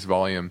volume, the biggest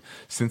volume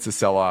since the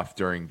sell-off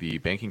during the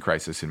banking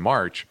crisis in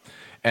March.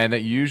 And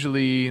that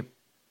usually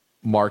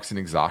marks an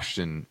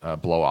exhaustion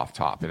blow off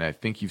top. And I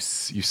think you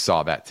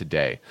saw that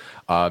today.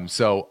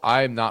 So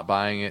I'm not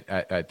buying it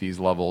at these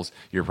levels.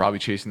 You're probably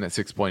chasing that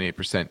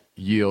 6.8%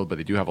 yield, but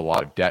they do have a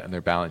lot of debt on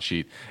their balance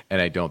sheet. And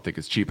I don't think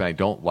it's cheap. And I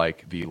don't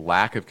like the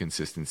lack of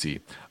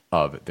consistency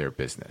of their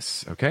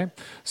business. Okay.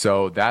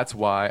 So that's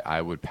why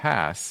I would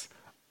pass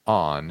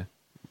on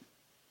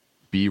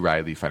B.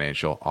 Riley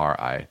Financial,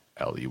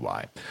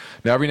 RILEY.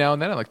 Now, every now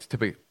and then, I like to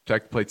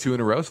play two in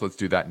a row. So let's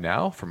do that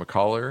now from a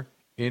caller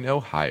in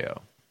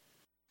Ohio.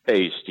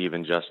 Hey, Steve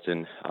and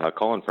Justin.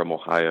 Calling from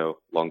Ohio,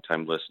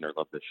 longtime listener,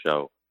 love the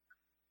show.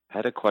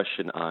 Had a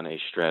question on a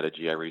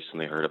strategy I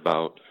recently heard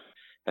about.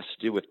 It has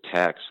to do with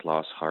tax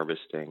loss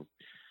harvesting.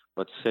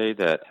 Let's say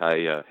that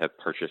I have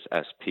purchased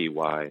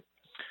SPY.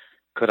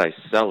 Could I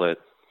sell it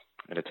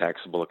in a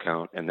taxable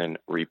account and then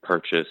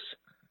repurchase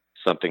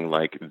something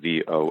like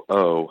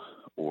VOO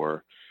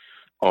or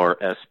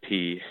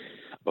RSP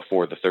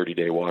before the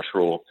 30-day wash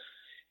rule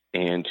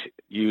and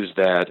use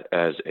that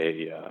as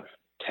a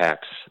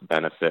tax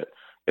benefit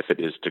if it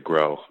is to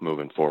grow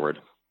moving forward?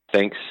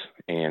 Thanks,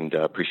 and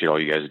appreciate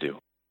all you guys do.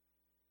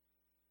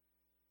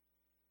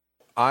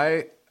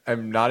 I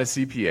am not a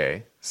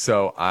CPA,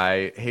 so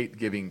I hate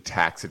giving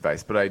tax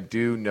advice, but I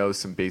do know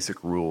some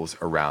basic rules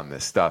around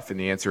this stuff. And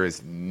the answer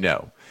is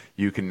no.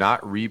 You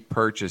cannot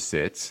repurchase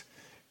it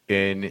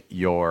in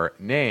your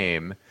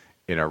name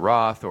in a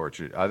Roth or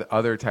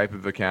other type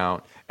of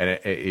account. And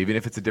even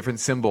if it's a different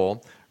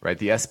symbol, right?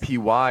 The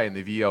SPY and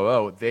the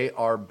VOO, they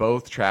are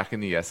both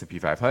tracking the S&P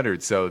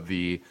 500. So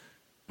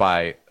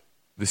by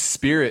the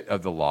spirit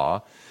of the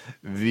law,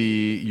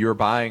 you're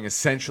buying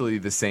essentially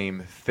the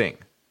same thing.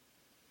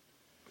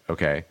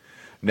 Okay.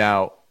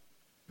 Now,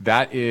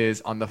 that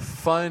is on the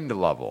fund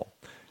level.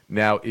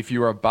 Now, if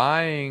you are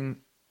buying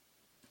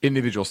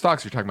individual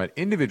stocks, you're talking about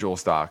individual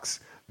stocks,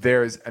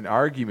 there's an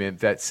argument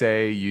that,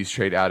 say, you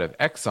trade out of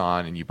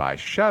Exxon and you buy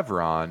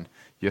Chevron.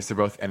 Yes, they're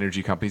both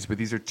energy companies, but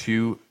these are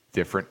two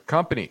different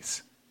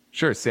companies.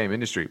 Sure, same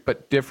industry,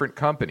 but different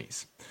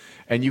companies.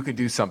 And you can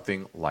do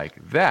something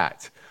like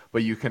that,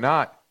 but you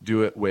cannot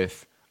do it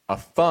with a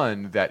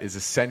fund that is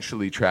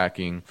essentially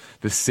tracking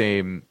the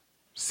same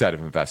set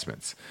of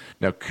investments.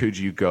 Now, could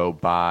you go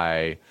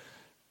buy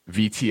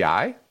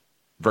VTI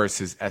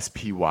versus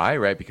SPY,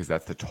 right? Because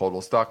that's the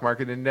total stock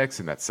market index,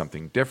 and that's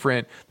something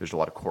different. There's a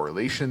lot of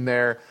correlation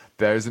there.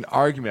 There's an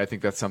argument. I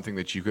think that's something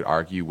that you could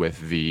argue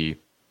with the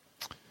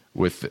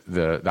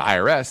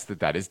IRS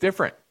that is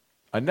different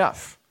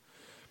enough.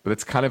 But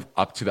it's kind of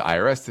up to the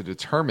IRS to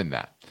determine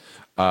that.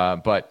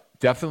 But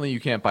definitely you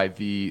can't buy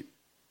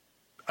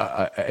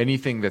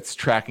anything that's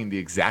tracking the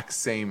exact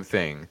same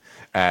thing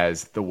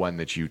as the one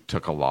that you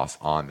took a loss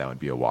on. That would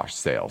be a wash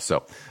sale.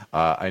 So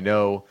I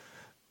know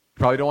you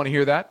probably don't want to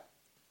hear that.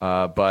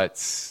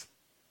 But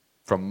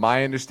from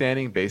my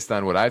understanding, based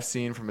on what I've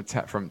seen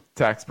from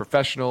tax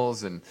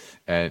professionals and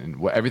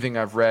everything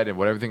I've read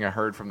and everything I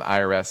heard from the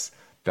IRS,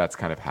 that's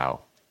kind of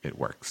how it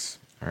works.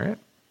 All right.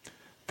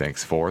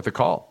 Thanks for the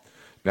call.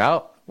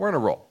 Now we're on a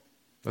roll.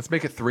 Let's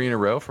make it 3 in a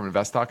row from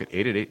InvestTalk at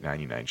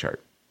 888-99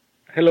 chart.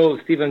 Hello,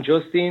 Stephen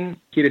Justin.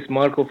 Here is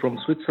Marco from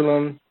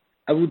Switzerland.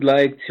 I would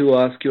like to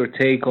ask your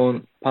take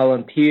on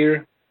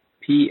Palantir,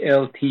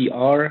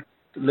 PLTR.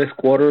 Last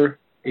quarter,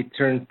 it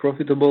turned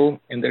profitable,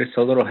 and there's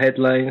a lot of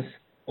headlines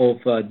of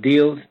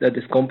deals that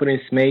this company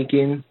is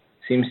making.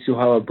 Seems to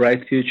have a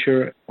bright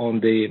future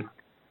on the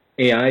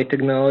AI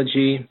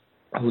technology.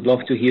 I would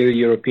love to hear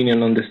your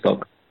opinion on the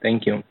stock.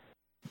 Thank you.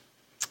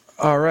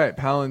 All right,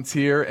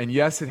 Palantir, and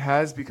yes, it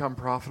has become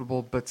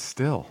profitable, but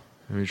still,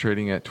 we're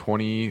trading at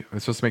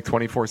it's supposed to make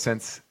 24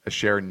 cents a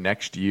share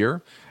next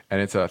year, and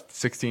it's a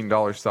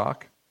 $16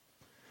 stock.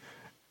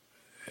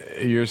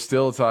 You're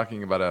still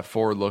talking about a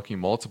forward-looking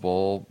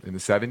multiple in the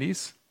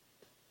 70s.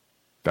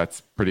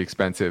 That's pretty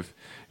expensive.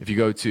 If you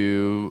go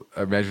to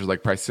measures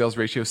like price-sales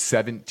ratio,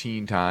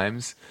 17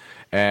 times,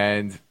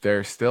 and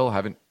they still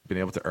haven't been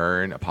able to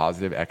earn a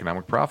positive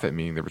economic profit,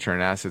 meaning the return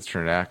on assets,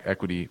 return on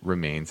equity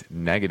remains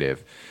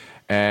negative.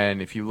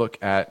 And if you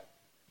look at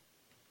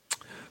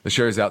the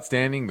shares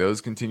outstanding,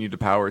 those continue to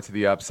power to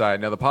the upside.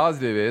 Now, the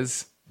positive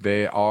is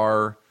they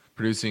are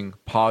producing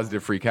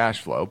positive free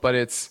cash flow, but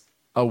it's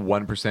a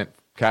 1%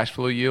 cash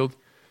flow yield,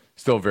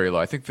 still very low.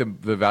 I think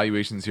the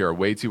valuations here are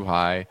way too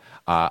high.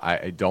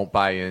 I don't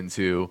buy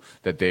into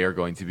that they are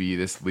going to be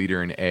this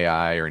leader in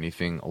AI or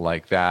anything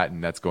like that,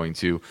 and that's going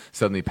to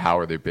suddenly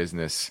power their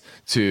business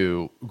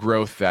to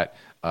growth that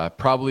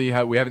probably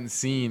we haven't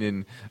seen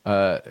in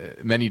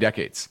many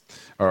decades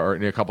or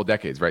in a couple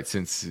decades, right?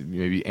 Since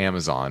maybe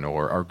Amazon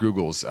or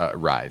Google's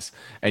rise.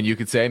 And you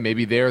could say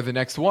maybe they're the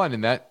next one,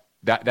 and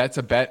that's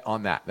a bet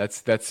on that.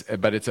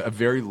 But it's a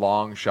very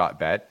long shot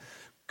bet.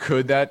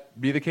 Could that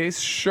be the case?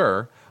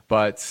 Sure,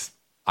 but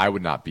I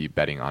would not be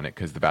betting on it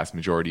because the vast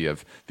majority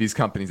of these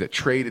companies that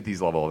trade at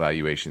these level of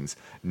valuations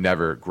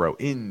never grow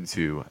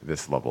into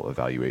this level of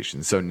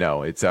valuation. So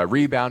no, it's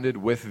rebounded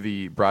with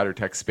the broader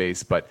tech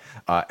space, but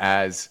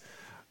as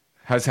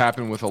has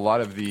happened with a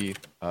lot of the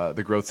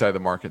growth side of the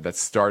market,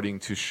 that's starting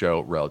to show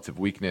relative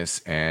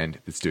weakness, and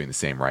it's doing the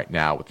same right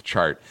now with the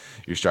chart.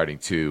 You're starting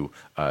to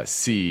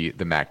see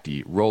the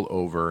MACD roll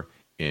over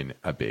in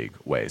a big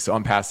way. So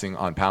I'm passing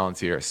on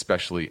Palantir,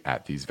 especially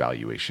at these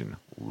valuation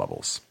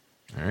levels.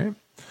 All right.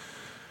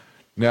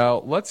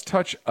 Now, let's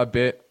touch a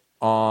bit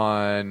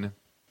on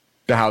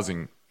the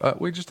housing.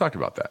 We just talked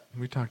about that.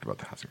 We talked about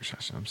the housing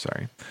recession. I'm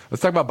sorry.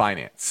 Let's talk about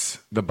Binance.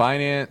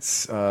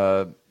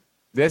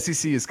 The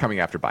SEC is coming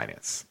after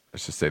Binance.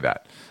 Let's just say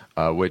that,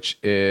 which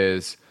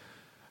is,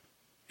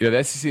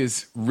 the SEC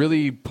is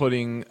really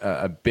putting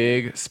a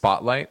big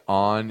spotlight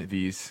on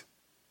these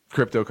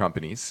crypto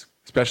companies,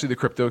 especially the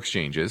crypto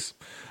exchanges,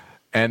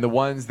 and the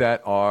ones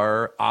that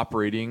are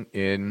operating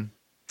in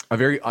a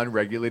very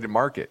unregulated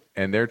market.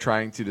 And they're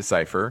trying to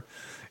decipher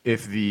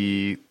if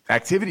the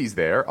activities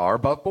there are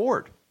above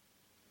board.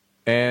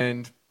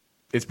 And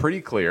it's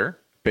pretty clear,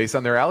 based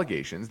on their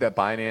allegations, that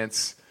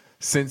Binance,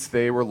 since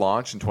they were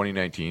launched in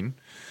 2019,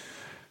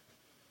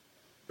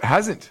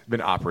 hasn't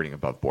been operating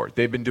above board.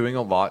 They've been doing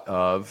a lot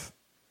of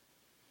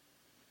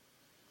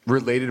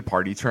related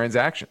party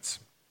transactions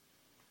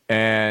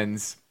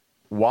and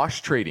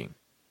wash trading.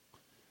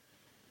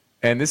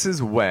 And this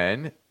is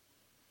when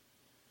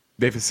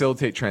they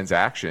facilitate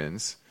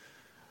transactions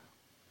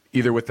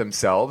either with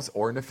themselves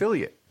or an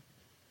affiliate.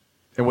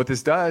 And what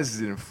this does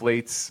is it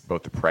inflates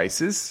both the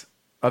prices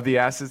of the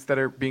assets that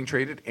are being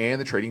traded and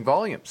the trading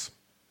volumes.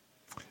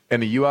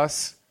 And the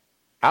U.S.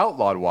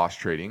 outlawed wash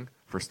trading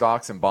for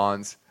stocks and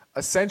bonds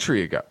a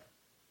century ago.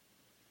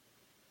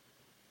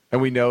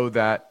 And we know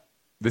that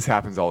this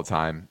happens all the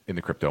time in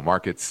the crypto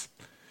markets,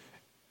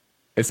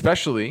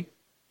 especially,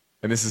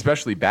 and this is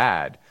especially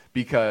bad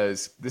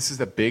because this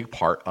is a big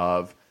part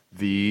of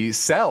the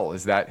sell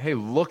is that, hey,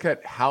 look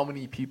at how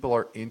many people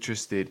are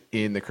interested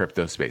in the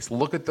crypto space.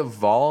 Look at the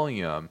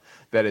volume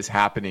that is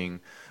happening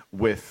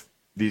with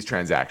these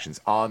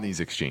transactions on these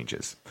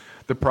exchanges.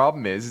 The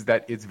problem is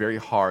that it's very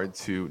hard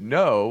to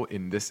know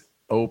in this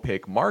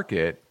opaque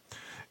market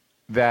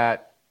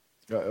that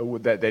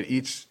that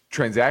each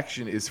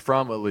transaction is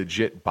from a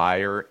legit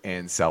buyer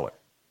and seller.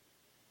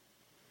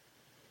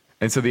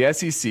 And so the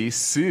SEC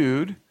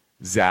sued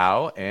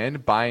Zhao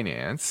and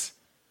Binance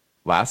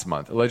last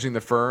month, alleging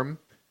the firm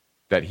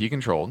that he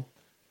controlled,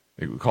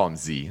 we call him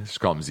Z, let's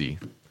call him Z,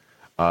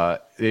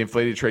 they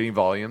inflated trading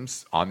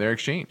volumes on their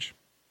exchange.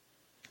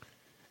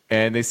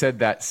 And they said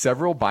that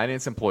several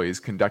Binance employees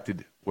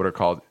conducted what are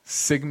called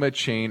Sigma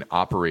chain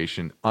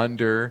operation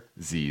under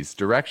Z's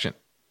direction.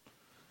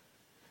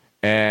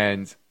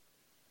 And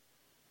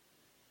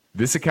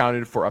this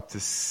accounted for up to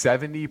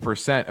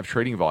 70% of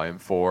trading volume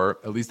for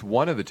at least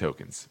one of the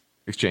tokens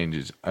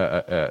exchanges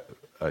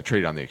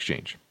traded on the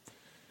exchange.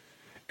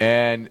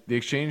 And the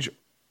exchange's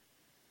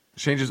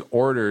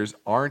orders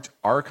aren't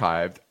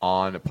archived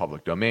on a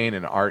public domain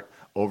and aren't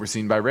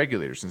overseen by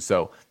regulators. And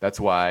so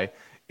that's why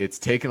it's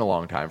taken a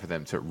long time for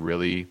them to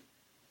really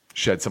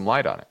shed some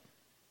light on it.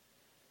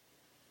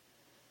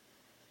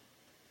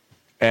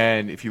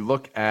 And if you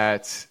look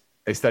at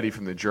a study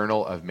from the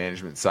Journal of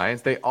Management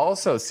Science, they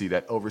also see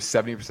that over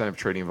 70% of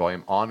trading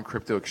volume on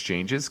crypto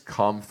exchanges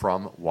come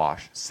from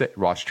wash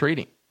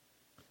trading.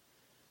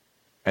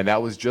 And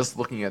that was just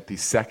looking at the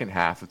second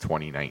half of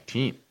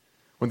 2019,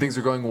 when things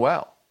are going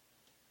well.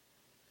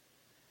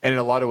 And in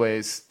a lot of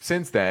ways,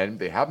 since then,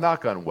 they have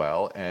not gone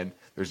well, and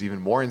there's even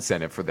more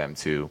incentive for them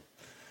to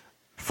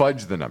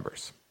fudge the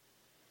numbers.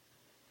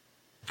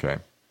 Okay.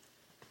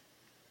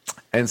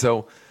 And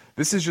so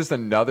this is just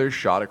another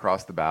shot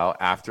across the bow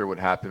after what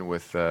happened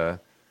with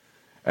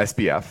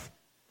SBF.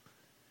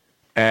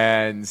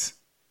 And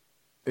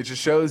it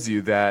just shows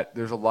you that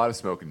there's a lot of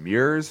smoke and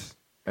mirrors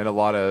and a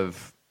lot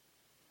of,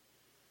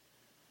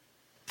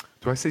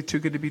 do I say too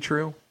good to be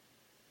true?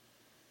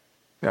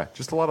 Yeah,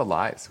 just a lot of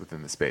lies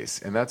within the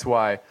space. And that's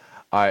why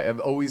I have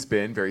always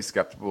been very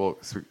skeptical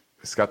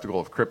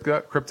of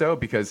crypto,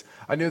 because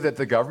I knew that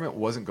the government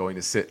wasn't going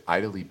to sit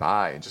idly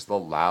by and just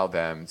allow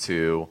them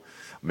to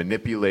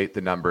manipulate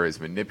the numbers,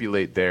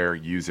 manipulate their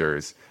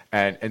users,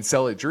 and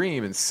sell a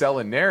dream and sell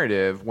a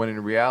narrative, when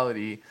in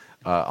reality,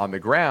 on the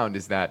ground,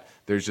 is that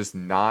there's just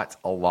not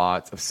a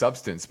lot of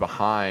substance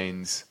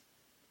behind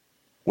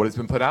what has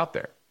been put out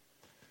there.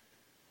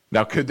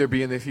 Now, could there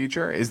be in the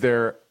future? Is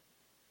there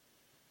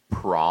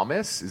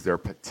promise? Is there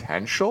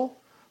potential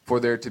for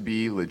there to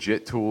be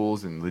legit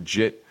tools and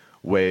legit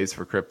ways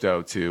for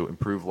crypto to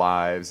improve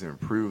lives and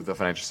improve the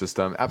financial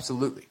system?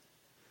 Absolutely.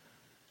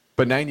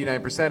 But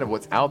 99% of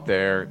what's out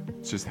there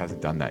just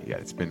hasn't done that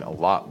yet. It's been a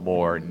lot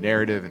more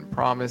narrative and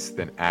promise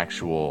than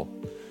actual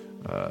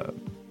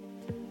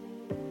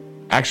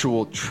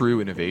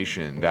true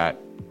innovation that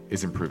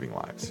is improving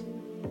lives.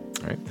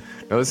 All right.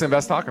 Now, this is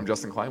Invest Talk. I'm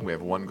Justin Klein. We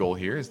have one goal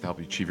here, is to help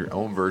you achieve your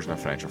own version of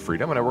financial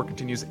freedom, and our work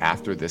continues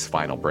after this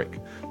final break.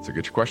 So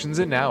get your questions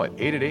in now at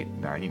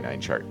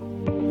 888-99-CHART.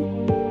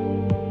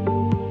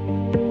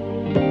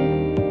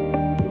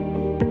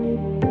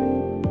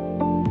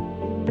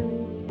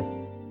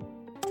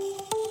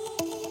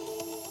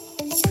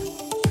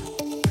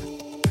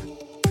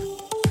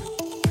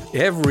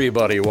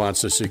 Everybody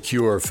wants a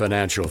secure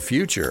financial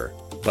future,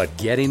 but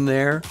getting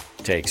there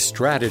takes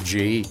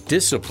strategy,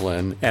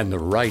 discipline, and the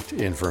right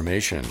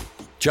information.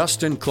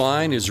 Justin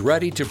Klein is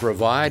ready to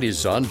provide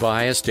his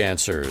unbiased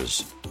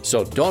answers.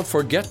 So don't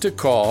forget to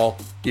call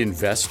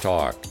Invest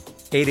Talk,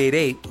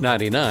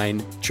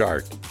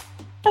 888-99-CHART.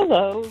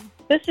 Hello,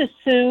 this is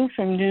Sue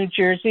from New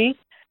Jersey.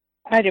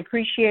 I'd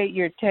appreciate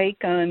your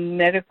take on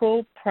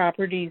Medical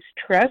Properties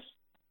Trust.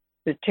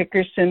 The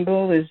ticker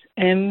symbol is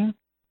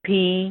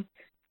MPW.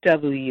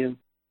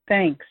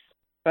 Thanks.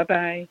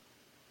 Bye-bye.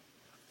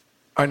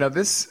 All right, now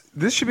this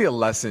should be a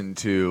lesson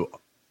to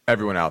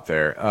everyone out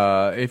there.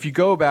 If you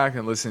go back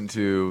and listen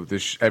to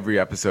this every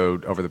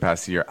episode over the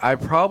past year, I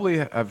probably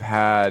have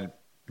had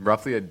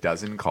roughly a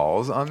dozen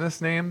calls on this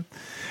name.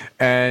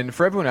 And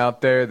for everyone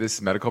out there,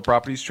 this Medical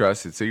Properties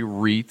Trust, it's a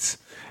REIT,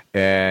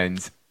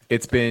 and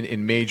it's been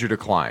in major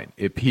decline.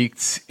 It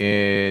peaked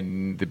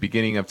in the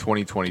beginning of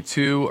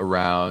 2022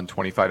 around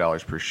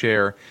 $25 per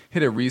share,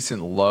 hit a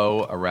recent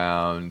low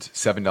around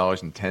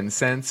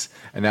 $7.10,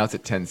 and now it's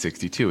at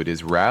 $10.62. It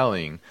is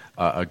rallying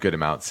a good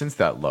amount since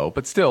that low,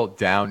 but still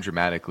down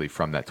dramatically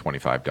from that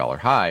 $25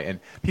 high. And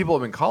people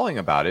have been calling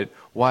about it.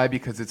 Why?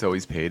 Because it's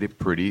always paid a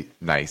pretty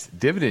nice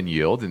dividend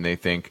yield, and they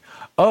think,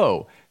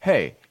 oh,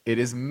 hey, it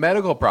is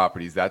medical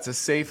properties. That's a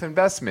safe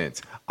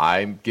investment.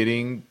 I'm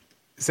getting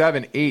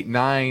 7, 8,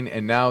 9,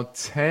 and now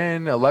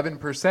 10,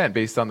 11%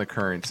 based on the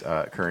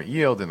current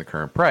yield and the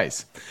current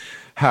price.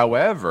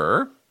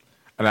 However,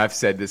 and I've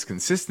said this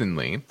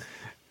consistently,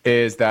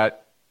 is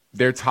that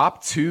their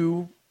top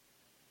two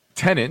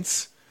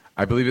tenants,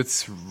 I believe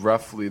it's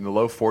roughly in the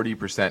low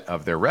 40%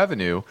 of their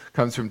revenue,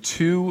 comes from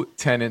two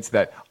tenants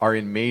that are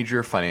in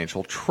major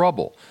financial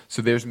trouble.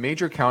 So there's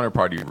major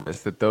counterparty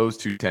risk that those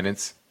two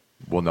tenants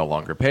will no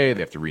longer pay.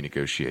 They have to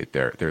renegotiate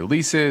their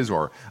leases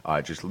or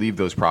just leave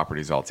those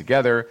properties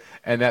altogether.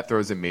 And that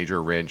throws a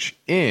major wrench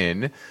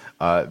in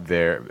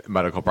their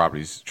medical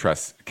properties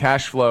trust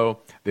cash flow.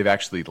 They've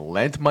actually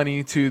lent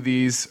money to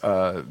these,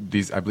 I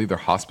believe they're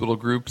hospital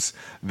groups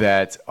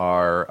that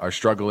are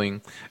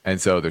struggling.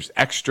 And so there's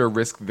extra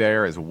risk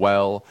there as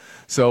well.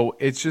 So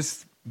it's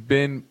just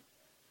been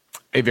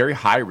a very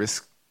high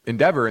risk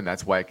endeavor, and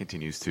that's why it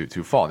continues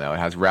to fall. Now, it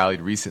has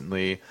rallied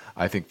recently.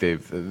 I think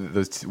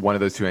one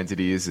of those two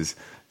entities is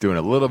doing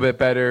a little bit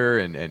better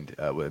and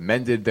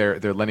amended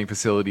their lending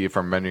facility, if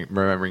I'm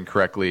remembering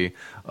correctly,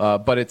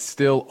 but it's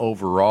still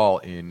overall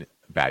in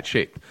bad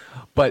shape.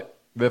 But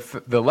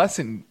the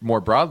lesson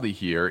more broadly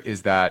here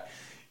is that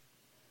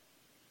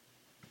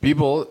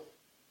people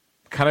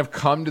kind of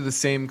come to the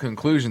same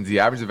conclusions. The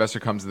average investor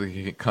comes to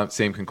the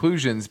same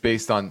conclusions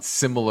based on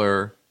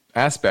similar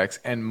aspects,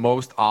 and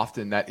most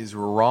often that is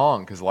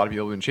wrong, because a lot of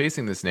people have been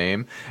chasing this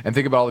name. And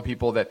think about all the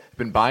people that have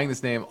been buying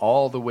this name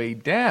all the way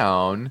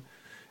down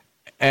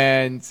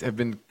and have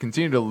been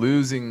continuing to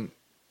losing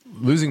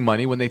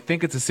money when they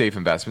think it's a safe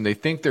investment. They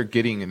think they're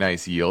getting a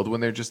nice yield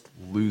when they're just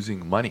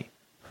losing money,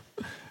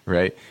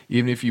 right?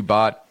 Even if you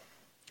bought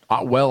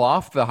well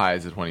off the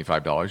highs of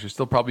 $25, you're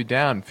still probably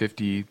down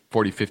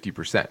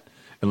 50%,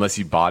 unless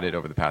you bought it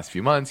over the past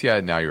few months. Yeah,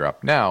 now you're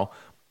up now,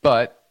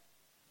 but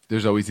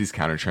there's always these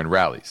counter trend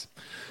rallies.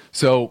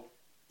 So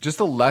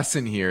just a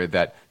lesson here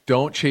that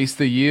don't chase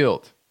the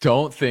yield.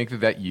 Don't think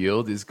that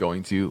yield is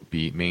going to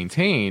be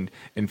maintained.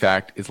 In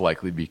fact, it's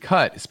likely to be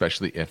cut,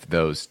 especially if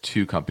those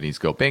two companies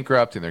go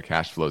bankrupt and their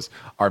cash flows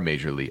are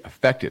majorly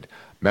affected.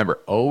 Remember,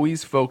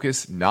 always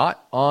focus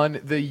not on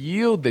the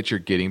yield that you're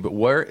getting, but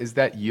where is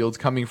that yield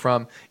coming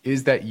from?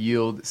 Is that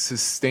yield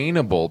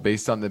sustainable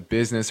based on the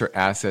business or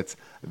assets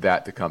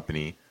that the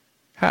company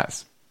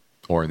has?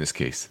 Or in this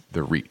case,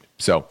 the REIT.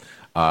 So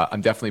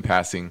I'm definitely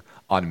passing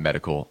on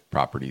Medical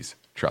Properties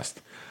Trust.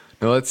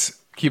 Now let's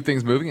keep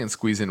things moving and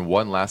squeeze in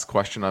one last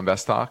question on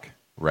Invest Talk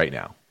right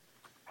now.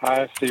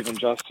 Hi, Stephen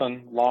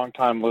Justin,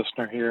 longtime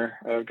listener here.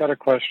 I've got a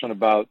question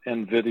about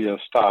NVIDIA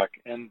stock,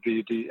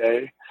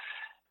 NVDA.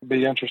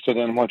 Be interested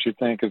in what you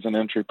think is an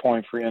entry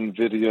point for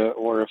NVIDIA,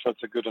 or if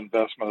it's a good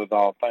investment at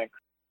all. Thanks.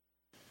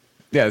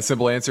 Yeah, the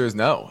simple answer is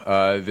no.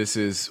 This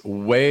is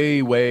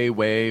way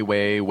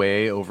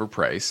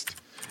overpriced,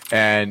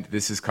 and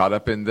this is caught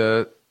up in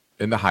the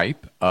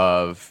hype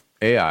of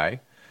AI.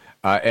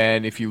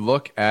 And if you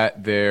look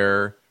at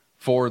their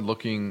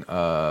forward-looking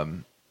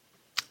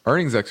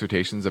earnings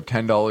expectations of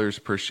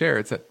 $10 per share,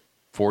 it's at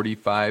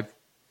 45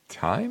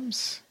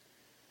 times,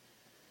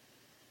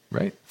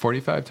 right?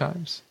 45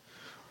 times.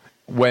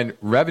 When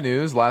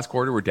revenues last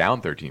quarter were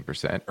down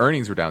 13%,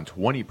 earnings were down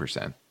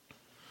 20%.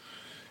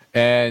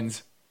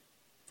 And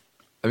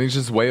I think it's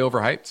just way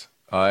overhyped.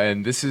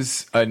 And this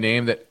is a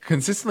name that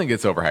consistently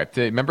gets overhyped.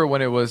 Remember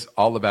when it was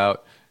all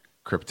about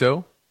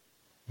crypto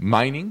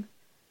mining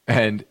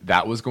and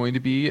that was going to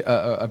be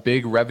a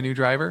big revenue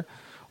driver?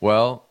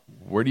 Well,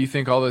 where do you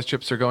think all those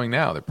chips are going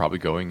now? They're probably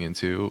going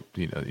into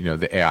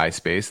the AI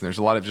space, and there's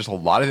a lot of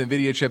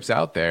NVIDIA chips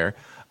out there,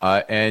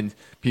 and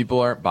people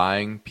aren't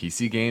buying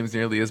PC games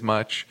nearly as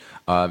much.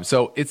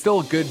 So it's still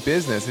a good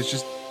business. It's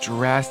just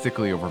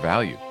drastically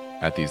overvalued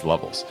at these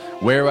levels.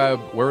 Where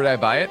would I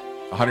buy it?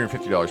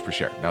 $150 per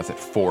share. Now it's at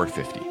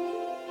 $450.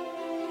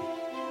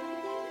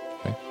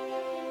 Okay.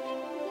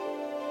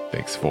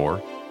 Thanks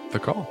for the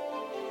call.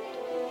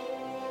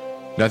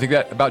 Now I think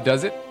that about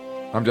does it.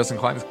 I'm Justin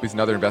Klein. This completes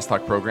another Invest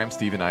Talk program.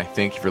 Steve and I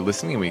thank you for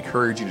listening, and we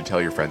encourage you to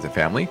tell your friends and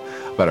family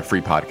about our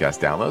free podcast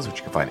downloads, which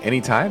you can find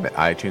anytime at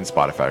iTunes,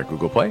 Spotify, or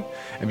Google Play.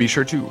 And be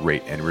sure to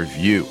rate and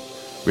review.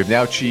 We've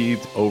now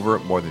achieved over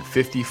more than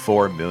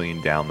 54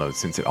 million downloads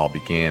since it all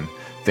began,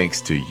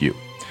 thanks to you.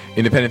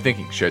 Independent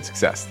thinking, shared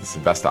success. This is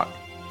Invest Talk.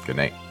 Good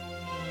night.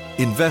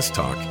 Invest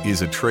Talk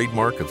is a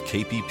trademark of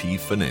KPP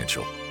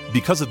Financial.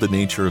 Because of the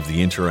nature of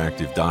the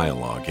interactive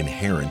dialogue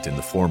inherent in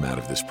the format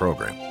of this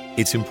program,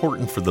 it's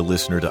important for the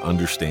listener to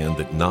understand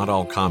that not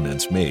all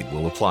comments made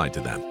will apply to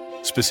them.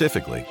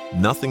 Specifically,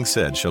 nothing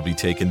said shall be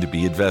taken to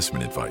be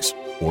investment advice,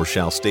 or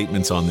shall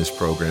statements on this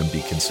program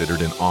be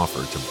considered an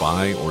offer to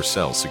buy or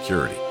sell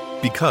security.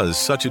 Because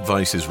such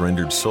advice is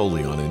rendered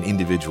solely on an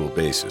individual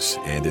basis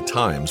and at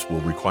times will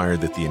require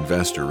that the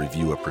investor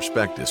review a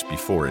prospectus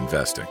before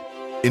investing.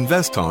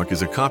 Invest Talk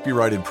is a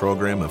copyrighted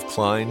program of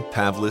Klein,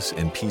 Pavlis,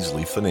 and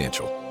Peasley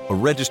Financial, a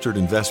registered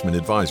investment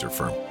advisor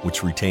firm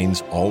which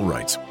retains all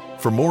rights.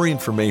 For more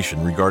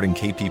information regarding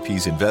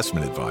KPP's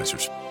investment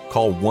advisors,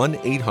 call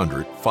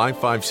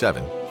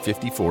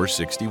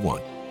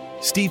 1-800-557-5461.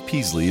 Steve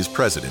Peasley is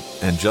president,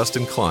 and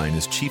Justin Klein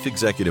is chief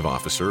executive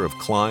officer of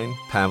Klein,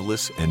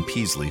 Pavlis, and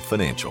Peasley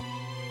Financial.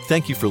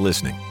 Thank you for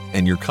listening,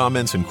 and your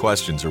comments and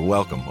questions are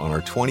welcome on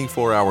our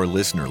 24-hour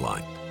listener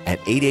line at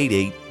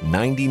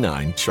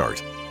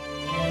 888-99-CHART.